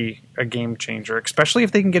going to be a game changer, especially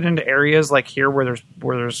if they can get into areas like here where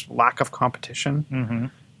there's lack of competition.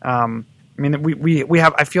 I mean, we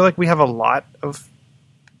have. I feel like we have a lot of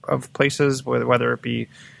places, whether it be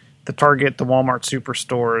the Target, the Walmart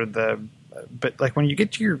Superstore, but like when you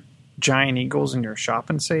get to your Giant Eagles and your Shop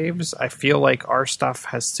and Saves, I feel like our stuff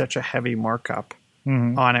has such a heavy markup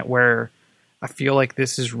on it, where I feel like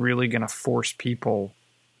this is really going to force people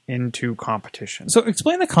into competition. So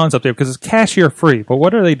explain the concept there, because it's cashier free, but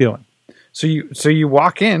what are they doing? So you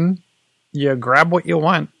walk in, you grab what you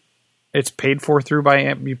want. It's paid for through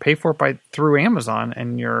Amazon,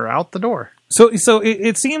 and you're out the door. So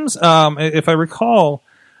it seems, if I recall,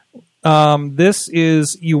 this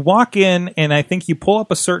is you walk in, and I think you pull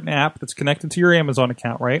up a certain app that's connected to your Amazon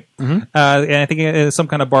account, right? And I think it is some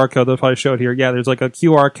kind of barcode. They'll probably show it here. Yeah, there's like a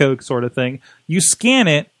QR code sort of thing. You scan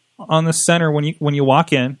it on the center when you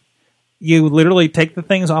walk in. You literally take the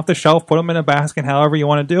things off the shelf, put them in a basket, however you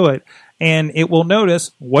want to do it, and it will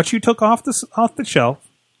notice what you took off the shelf.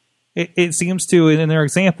 It seems to, in their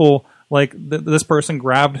example, like this person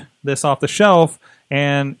grabbed this off the shelf,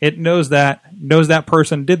 and it knows that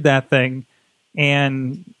person did that thing,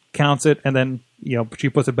 and counts it, and then she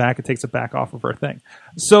puts it back and takes it back off of her thing.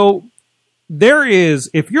 So there is,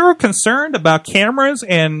 if you're concerned about cameras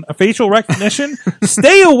and facial recognition,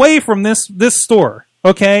 stay away from this store,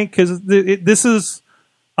 okay? Because this is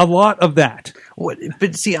a lot of that.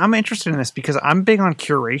 But see, I'm interested in this because I'm big on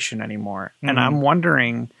curation anymore, and I'm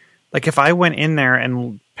wondering, like, if I went in there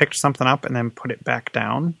and picked something up and then put it back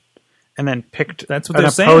down, and then picked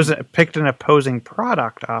an opposing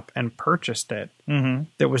product up and purchased it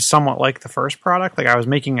that was somewhat like the first product, like I was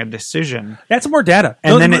making a decision. That's more data.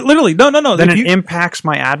 And then it Then impacts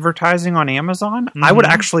my advertising on Amazon. I would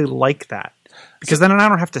actually like that, because then I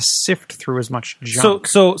don't have to sift through as much junk.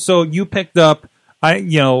 So you picked up, I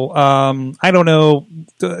don't know.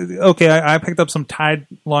 Okay, I picked up some Tide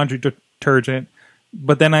laundry detergent,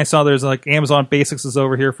 but then I saw there's like Amazon Basics is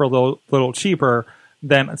over here for a little cheaper.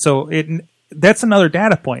 That's another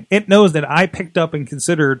data point. It knows that I picked up and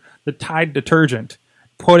considered the Tide detergent,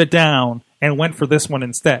 put it down, and went for this one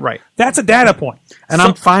instead. Right. That's a data point. And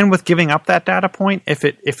I'm fine with giving up that data point if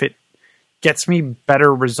it gets me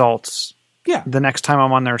better results the next time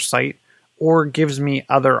I'm on their site, or gives me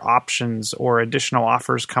other options or additional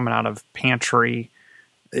offers coming out of pantry.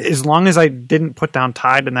 As long as I didn't put down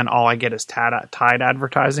Tide and then all I get is Tide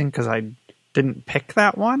advertising because I didn't pick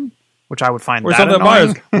that one, which I would find that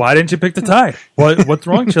annoying. Why didn't you pick the Tide? What's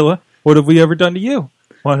wrong, Chilla? What have we ever done to you?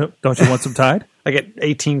 Don't you want some Tide? I get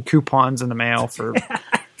 18 coupons in the mail for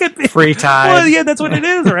free Tide. Well, yeah, that's what it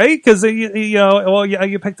is, right? Because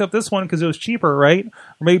you picked up this one because it was cheaper, right?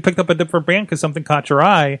 Or maybe you picked up a different brand because something caught your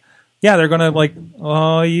eye. Yeah, they're going to like,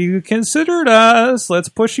 oh, you considered us. Let's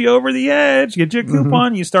push you over the edge. Get your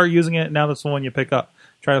coupon. You start using it. Now that's the one you pick up.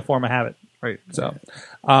 Try to form a habit. Right. So,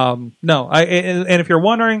 no. And if you're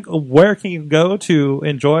wondering where can you go to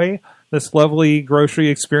enjoy this lovely grocery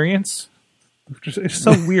experience, it's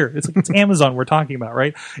so weird. It's Amazon we're talking about,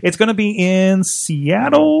 right? It's going to be in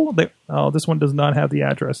Seattle. This one does not have the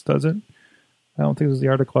address, does it? I don't think this was the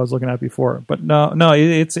article I was looking at before, but no,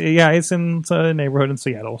 it's in a neighborhood in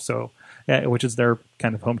Seattle, so which is their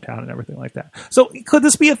kind of hometown and everything like that. So could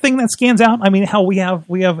this be a thing that scans out? I mean, how we have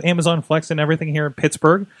Amazon Flex and everything here in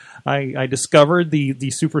Pittsburgh. I discovered the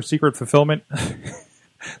super secret fulfillment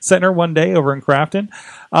center one day over in Crafton.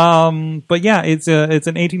 But yeah, it's an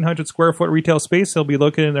 1,800 square foot retail space. It'll be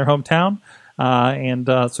located in their hometown, and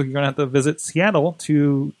so you're going to have to visit Seattle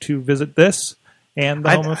to visit this. And the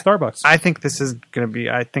home of Starbucks. I think this is going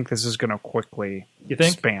to quickly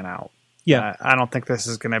span out. Yeah. I don't think this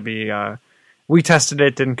is going to be... we tested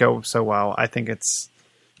it. Didn't go so well. I think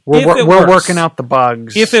we're working out the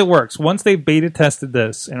bugs. If it works. Once they beta tested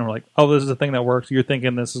this and we're like, oh, this is a thing that works, you're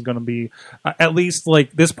thinking this is going to be... at least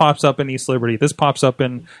like this pops up in East Liberty. This pops up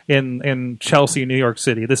in Chelsea, New York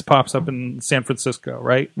City. This pops up in San Francisco,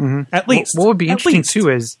 right? Mm-hmm. At least. What would be interesting too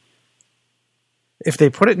is if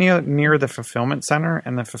they put it near the fulfillment center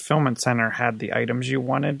and the fulfillment center had the items you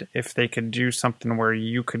wanted, if they could do something where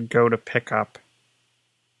you could go to pick up,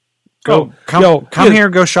 come here,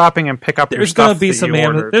 go shopping and pick up your stuff. There's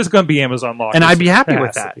going to be Amazon lockers. And I'd be happy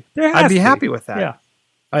with that. I'd be happy with that. Yeah.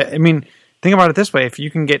 I mean, think about it this way. If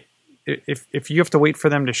you can get, if you have to wait for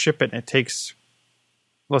them to ship it and it takes,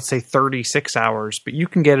 let's say 36 hours, but you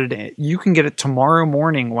can get it tomorrow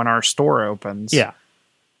morning when our store opens. Yeah.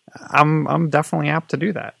 I'm definitely apt to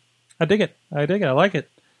do that. I dig it. I like it.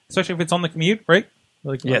 Especially if it's on the commute, right?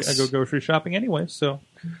 Like Yes. I go grocery shopping anyway, so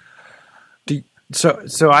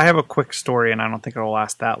So I have a quick story, and I don't think it'll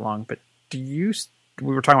last that long. But we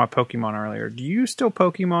were talking about Pokemon earlier. Do you still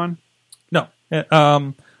Pokemon? no.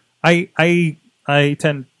 I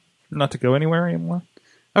tend not to go anywhere anymore.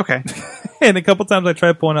 Okay. And a couple times I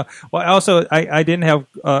tried pulling up. Well, also I didn't have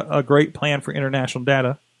a great plan for international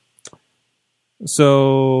data.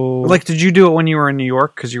 So Like, did you do it when you were in New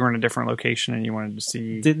York because you were in a different location and you wanted to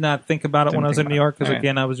see? did not think about it when I was in New York because Okay.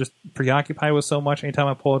 again I was just preoccupied with so much. Anytime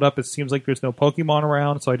I pull it up, it seems like there's no Pokemon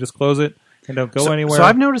around, so I just close it and don't go anywhere. So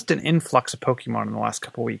I've noticed an influx of Pokemon in the last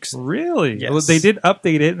couple weeks. Really? Yes. Well, they did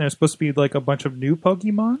update it, and there's supposed to be like a bunch of new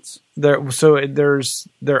Pokemons. They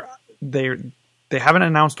haven't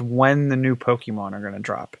announced when the new Pokemon are going to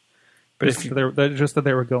drop, but Just that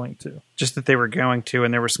they were going to. just that they were going to,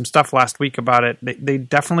 and there was some stuff last week about it. They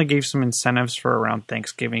definitely gave some incentives for around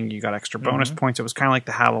Thanksgiving. You got extra bonus points. It was kind of like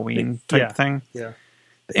the Halloween type Yeah. thing. Yeah.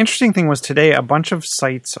 The interesting thing was today, a bunch of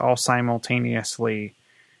sites all simultaneously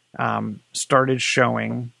started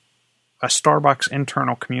showing a Starbucks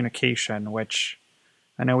internal communication, which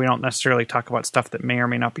I know we don't necessarily talk about stuff that may or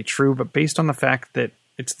may not be true, but based on the fact that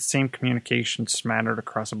it's the same communication smattered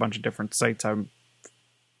across a bunch of different sites, I'm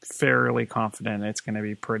fairly confident it's going to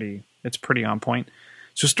be pretty on point.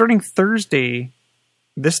 So starting this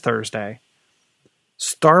Thursday,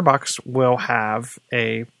 Starbucks will have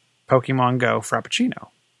a Pokemon Go Frappuccino.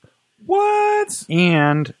 What?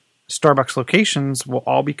 And Starbucks locations will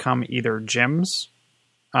all become either gyms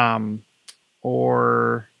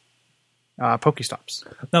or Pokestops.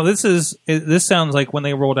 Now this sounds like when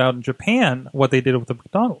they rolled out in Japan what they did with the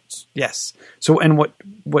McDonald's. Yes. So, and what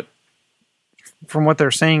from what they're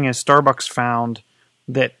saying is Starbucks found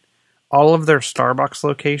that all of their Starbucks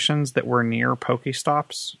locations that were near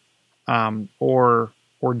Pokestops or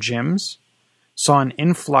gyms saw an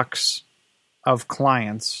influx of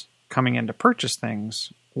clients coming in to purchase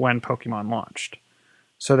things when Pokemon launched.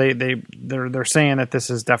 So they're saying that this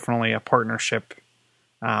is definitely a partnership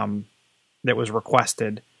that was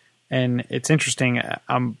requested, and it's interesting.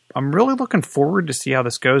 I'm really looking forward to see how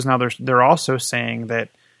this goes. Now they're also saying that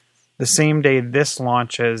the same day this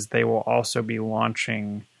launches, they will also be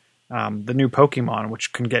launching the new Pokemon,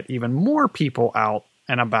 which can get even more people out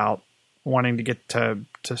and about wanting to get to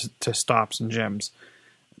stops and gyms.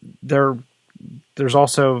 There's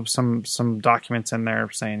also some documents in there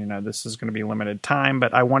saying, this is going to be limited time,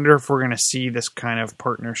 but I wonder if we're going to see this kind of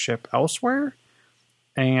partnership elsewhere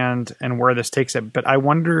and where this takes it. But I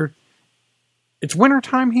wonder, it's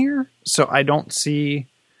wintertime here, so I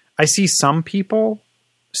see some people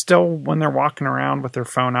still when they're walking around with their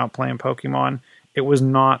phone out playing Pokemon. It was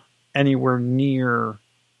not anywhere near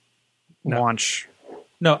launch.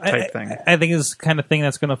 No, type thing. I think it's the kind of thing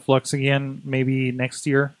that's going to flux again maybe next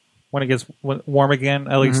year when it gets warm again,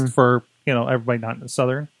 at least for everybody not in the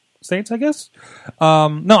southern states, I guess.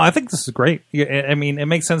 No, I think this is great. I mean, it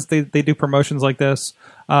makes sense they do promotions like this.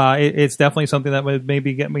 It's definitely something that would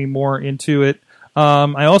maybe get me more into it.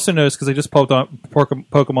 I also noticed, because I just pulled up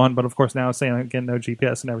Pokemon, but of course now it's saying again no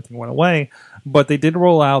GPS and everything went away. But they did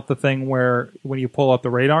roll out the thing where when you pull up the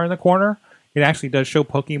radar in the corner, it actually does show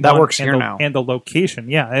Pokemon. That works here now. And the location.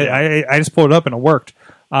 Yeah, I just pulled it up and it worked.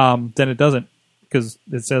 Then it doesn't, because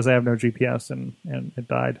it says I have no GPS and it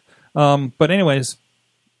died. But anyways,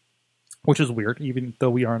 which is weird, even though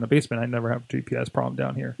we are in the basement, I never have a GPS problem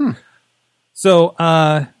down here. So,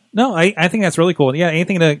 no, I think that's really cool. Yeah,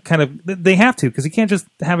 anything to kind of, they have to, because you can't just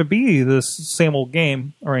have it be this same old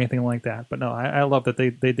game or anything like that. But no, I love that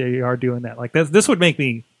they are doing that. Like this would make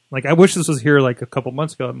me, like, I wish this was here like a couple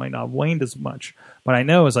months ago. It might not have waned as much, but I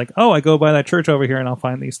know it's like, oh, I go by that church over here and I'll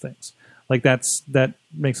find these things. Like that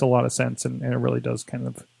makes a lot of sense, and it really does kind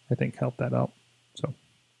of, I think, help that out. So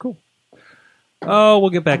cool. Oh, we'll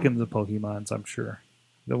get back into the Pokemons. I'm sure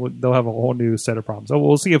they'll have a whole new set of problems. Oh,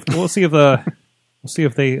 we'll see if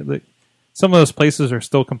they some of those places are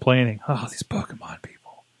still complaining. Oh, these Pokemon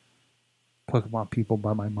people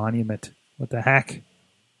by my monument. What the heck?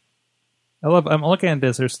 I'm looking at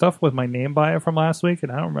this. There's stuff with my name by it from last week,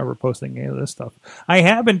 and I don't remember posting any of this stuff. I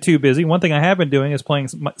have been too busy. One thing I have been doing is playing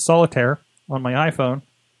Solitaire on my iPhone,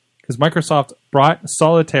 because Microsoft brought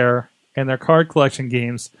Solitaire and their card collection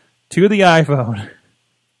games to the iPhone,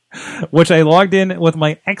 which I logged in with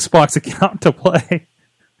my Xbox account to play.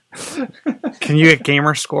 Can you get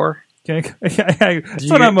gamer score? That's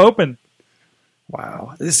what I'm hoping.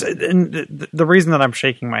 Wow. And the reason that I'm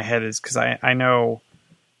shaking my head is because I know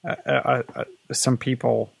some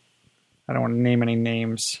people, I don't want to name any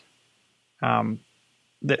names,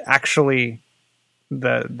 that actually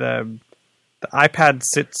the iPad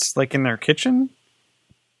sits like in their kitchen,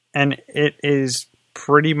 and it is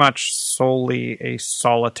pretty much solely a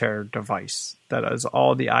solitaire device. That is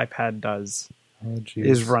all the iPad does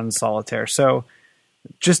is run solitaire. So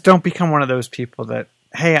just don't become one of those people that,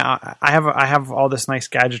 hey, I have all this nice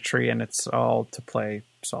gadgetry and it's all to play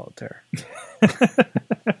solitaire.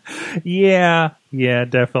 Yeah,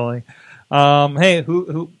 definitely. Hey,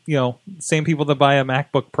 who same people that buy a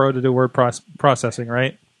MacBook Pro to do word processing,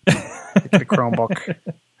 right? The Chromebook.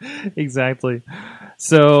 Exactly.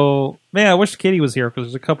 So, man, I wish Katie was here because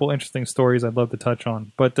there's a couple interesting stories I'd love to touch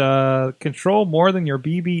on. But control more than your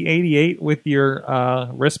BB-88 with your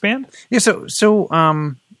wristband? Yeah, so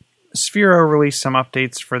Sphero released some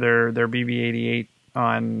updates for their BB-88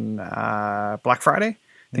 on Black Friday.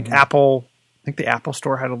 I think the Apple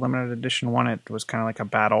Store had a limited edition one. It was kind of like a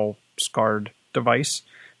battle-scarred device,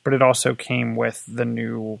 but it also came with the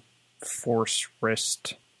new Force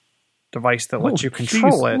wrist device that lets you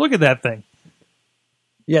control it. Look at that thing.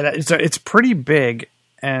 Yeah, it's pretty big,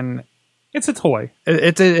 and it's a toy.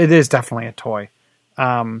 It is definitely a toy.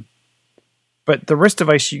 But the wrist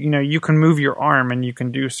device, you can move your arm and you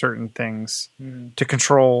can do certain things to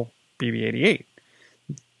control BB-88.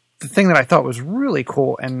 The thing that I thought was really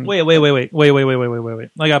cool, and wait.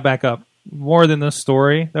 I got back up. More than this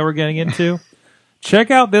story that we're getting into.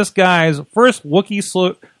 Check out this guy's first Wookiee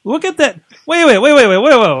salute. Look at that. Wait.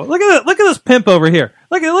 Look at this pimp over here.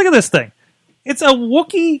 Look at this thing. It's a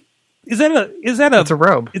Wookiee. Is that a? It's a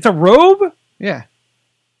robe. It's a robe? Yeah.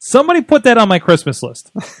 Somebody put that on my Christmas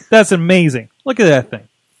list. That's amazing. Look at that thing.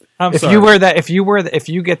 If you wear that, if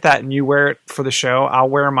you get that and you wear it for the show, I'll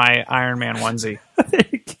wear my Iron Man onesie.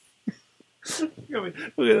 This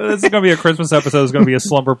is going to be a Christmas episode. It's going to be a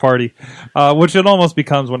slumber party, which it almost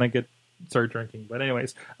becomes when I start drinking. But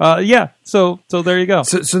anyways, yeah. So there you go.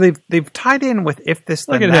 So they've tied in with if this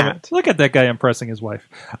then look at that. him. Look at that guy impressing his wife.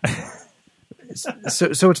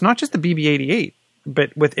 So it's not just the BB-88,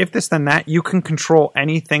 but with if this then that, you can control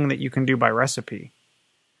anything that you can do by recipe.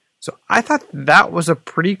 So I thought that was a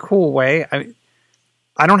pretty cool way.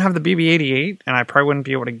 I don't have the BB-88, and I probably wouldn't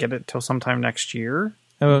be able to get it till sometime next year.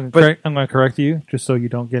 I'm going to correct you just so you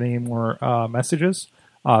don't get any more messages.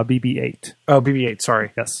 BB-8. Oh, BB-8.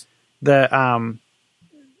 Sorry. Yes.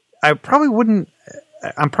 I probably wouldn't.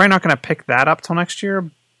 I'm probably not going to pick that up till next year.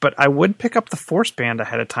 But I would pick up the Force Band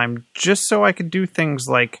ahead of time just so I could do things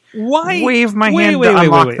like wave my hand to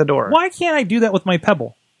unlock the door. Why can't I do that with my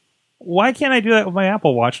Pebble? Why can't I do that with my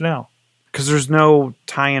Apple Watch now? Because there's no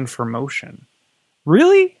tie-in for motion.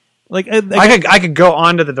 Really? Like I could go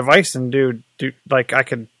onto the device and do like I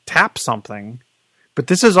could tap something, but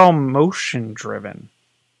this is all motion driven.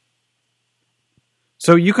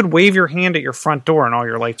 So you could wave your hand at your front door and all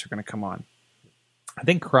your lights are going to come on. I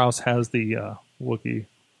think Kraus has the Wookiee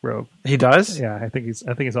robe. He does? Yeah, I think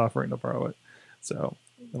he's offering to borrow it. So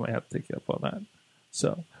I might have to take you up on that.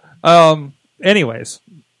 So, anyways,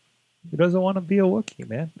 he doesn't want to be a Wookiee,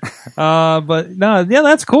 man. But no, yeah,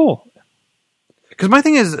 that's cool. Because my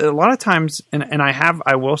thing is, a lot of times, and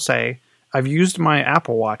I will say, I've used my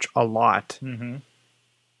Apple Watch a lot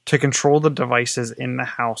to control the devices in the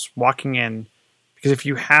house, walking in. Because if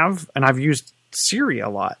you have, and I've used Siri a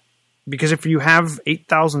lot, because if you have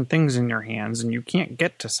 8,000 things in your hands and you can't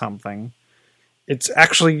get to something, it's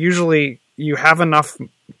actually usually you have enough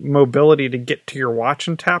mobility to get to your watch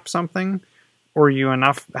and tap something, or you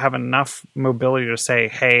have enough mobility to say,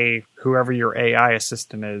 hey, whoever your AI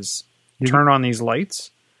assistant is, turn on these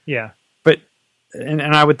lights. Yeah. But and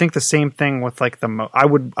I would think the same thing with like I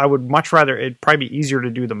would much rather, it'd probably be easier to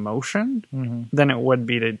do the motion than it would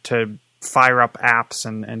be to fire up apps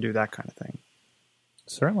and do that kind of thing.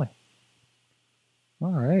 Certainly.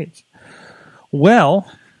 All right.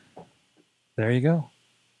 Well, there you go.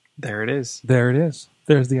 There it is. There it is.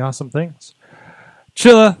 There's the awesome things.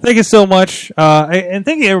 Chilla, thank you so much. And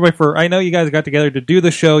thank you everybody I know you guys got together to do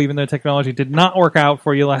the show, even though technology did not work out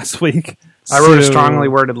for you last week. I wrote a strongly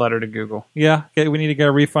worded letter to Google. Yeah, okay, we need to get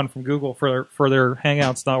a refund from Google for their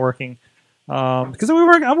Hangouts not working. Because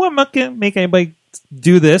I wouldn't make anybody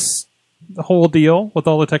do this, the whole deal with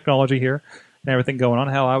all the technology here and everything going on.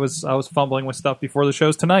 How I was fumbling with stuff before the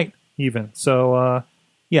shows tonight, even. So,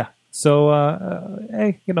 yeah. So,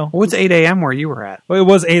 hey, What's 8 a.m. where you were at? Well, it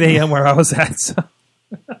was 8 a.m. where I was at. So.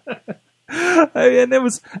 And it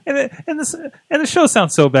was, and the show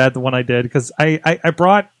sounds so bad, the one I did, because I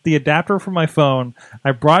brought the adapter from my phone.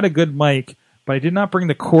 I brought a good mic, but I did not bring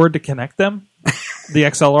the cord to connect them, the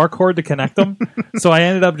XLR cord to connect them. So I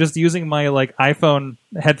ended up just using my iPhone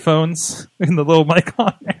headphones and the little mic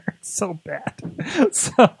on there. so bad.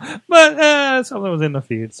 But something was in the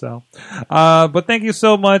feed. So, but thank you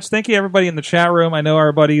so much. Thank you everybody in the chat room. I know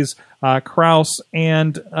our buddies Kraus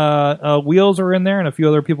and Wheels are in there, and a few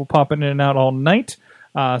other people popping in and out all night.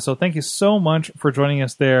 So thank you so much for joining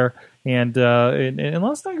us there, and let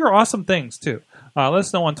us know your awesome things too. Let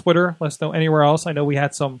us know on Twitter. Let us know anywhere else. I know we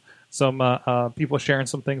had some people sharing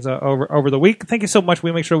some things over the week. Thank you so much.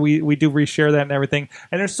 We make sure we do reshare that and everything.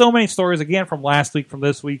 And there's so many stories again from last week, from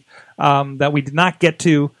this week, that we did not get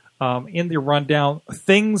to in the rundown.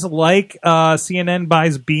 Things like CNN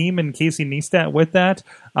buys Beam and Casey Neistat with that.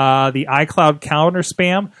 The iCloud calendar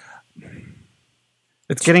spam.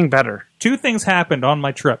 It's getting better. Two things happened on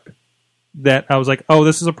my trip that I was like, oh,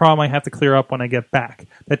 this is a problem I have to clear up when I get back.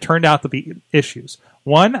 That turned out to be issues.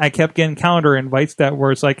 One, I kept getting calendar invites that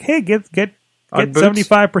were it's like, hey, get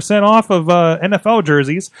 75% off of NFL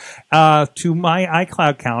jerseys to my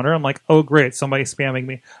iCloud calendar. I'm like, oh, great, somebody's spamming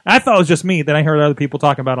me. I thought it was just me. Then I heard other people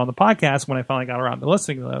talking about it on the podcast when I finally got around to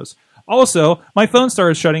listening to those. Also, my phone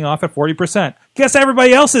started shutting off at 40%. Guess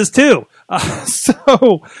everybody else is too.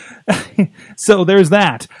 So there's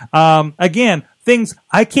that. Again, things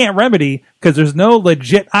I can't remedy because there's no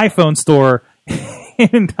legit iPhone store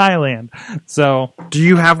in Thailand. So, do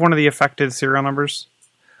you have one of the affected serial numbers?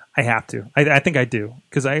 I have to. I think I do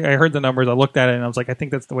because I heard the numbers. I looked at it and I was like, I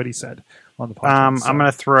think that's what he said on the podcast. I'm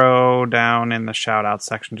going to throw down in the shout out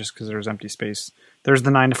section just because there's empty space. There's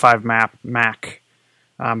the 9 to 5 Mac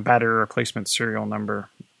battery replacement serial number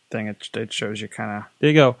thing. It shows you kind of there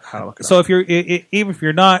you go. How to look it so up. if you're even if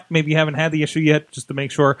you're not, maybe you haven't had the issue yet, just to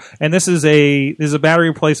make sure. And this is a battery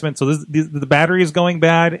replacement. So the battery is going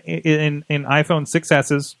bad in iPhone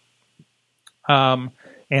 6s,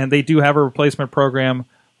 and they do have a replacement program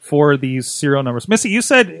for these serial numbers. Missy, you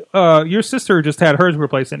said your sister just had hers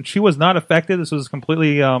replaced, and she was not affected. This was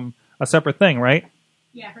completely a separate thing, right?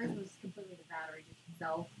 Yeah, hers was completely the battery just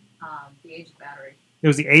itself, the age of the battery. It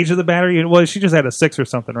was the age of the battery. Well, she just had a 6 or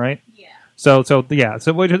something, right? Yeah. So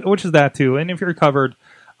which is that too? And if you're covered,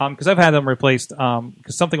 because I've had them replaced,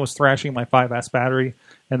 because something was thrashing my 5S battery,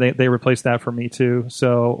 and they replaced that for me too.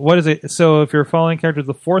 So what is it? So if you're following characters,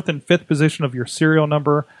 the 4th and 5th position of your serial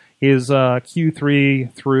number is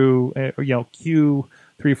Q3 through Q3,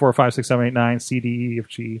 4, 5, 6, 7, 8, 9, C, D, E, F,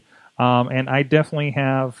 G, and I definitely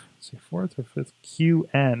have 4th or 5th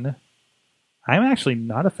QN. I'm actually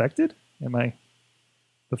not affected. Am I?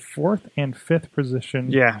 The 4th and 5th position.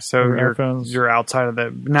 Yeah, so iPhones. You're outside of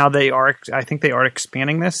the. Now they are. I think they are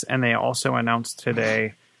expanding this, and they also announced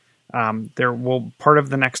today there will part of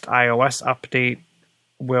the next iOS update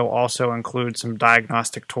will also include some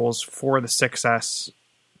diagnostic tools for the 6S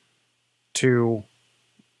to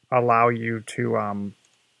allow you to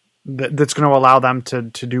that's going to allow them to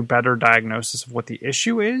do better diagnosis of what the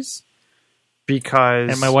issue is. Because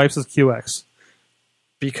and my wife's is QX.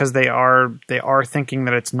 Because they are thinking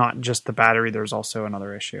that it's not just the battery. There's also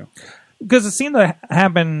another issue. Because it seemed to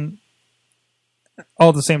happen all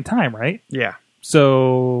at the same time, right? Yeah.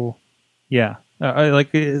 So, yeah,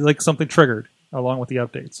 like something triggered along with the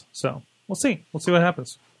updates. So we'll see. We'll see what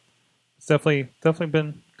happens. It's definitely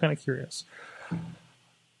been kind of curious.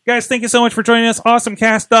 Guys, thank you so much for joining us.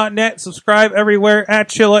 Awesomecast.net. Subscribe everywhere at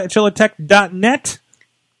chillatech.net.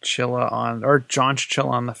 Chilla on, or John Chilla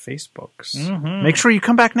on the Facebooks. Mm-hmm. Make sure you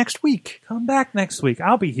come back next week. Come back next week.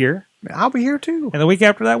 I'll be here. I'll be here too. And the week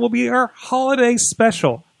after that will be our holiday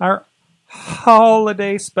special.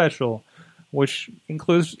 Holiday special, which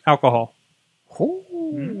includes alcohol.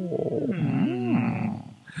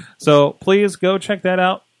 So please go check that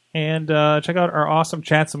out. And check out our awesome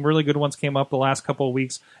chat. Some really good ones came up the last couple of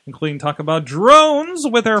weeks, including talk about drones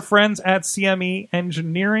with our friends at CME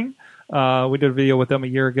Engineering. We did a video with them a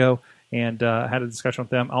year ago and had a discussion with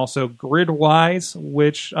them. Also, GridWise,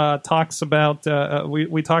 which talks about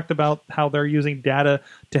we talked about how they're using data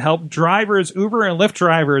to help drivers, Uber and Lyft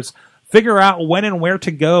drivers, figure out when and where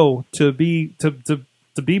to go to be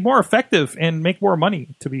more effective and make more money.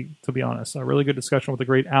 To be honest, a really good discussion with a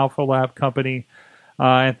great Alpha Lab company.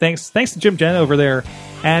 And thanks to Jim Jen over there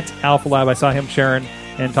at Alpha Lab. I saw him sharing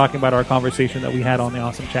and talking about our conversation that we had on the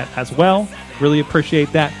Awesome Chat as well. Really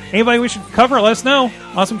appreciate that. Anybody we should cover, let us know.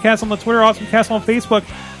 Awesome Cast on the Twitter, Awesome Cast on Facebook.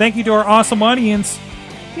 Thank you to our awesome audience.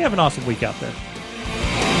 You have an awesome week out there.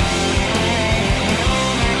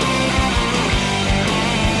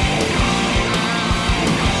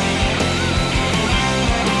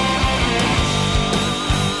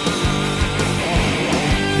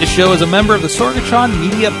 This show is a member of the Sorgatron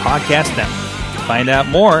Media Podcast Network. Find out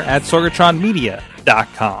more at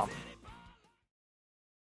sorgatronmedia.com.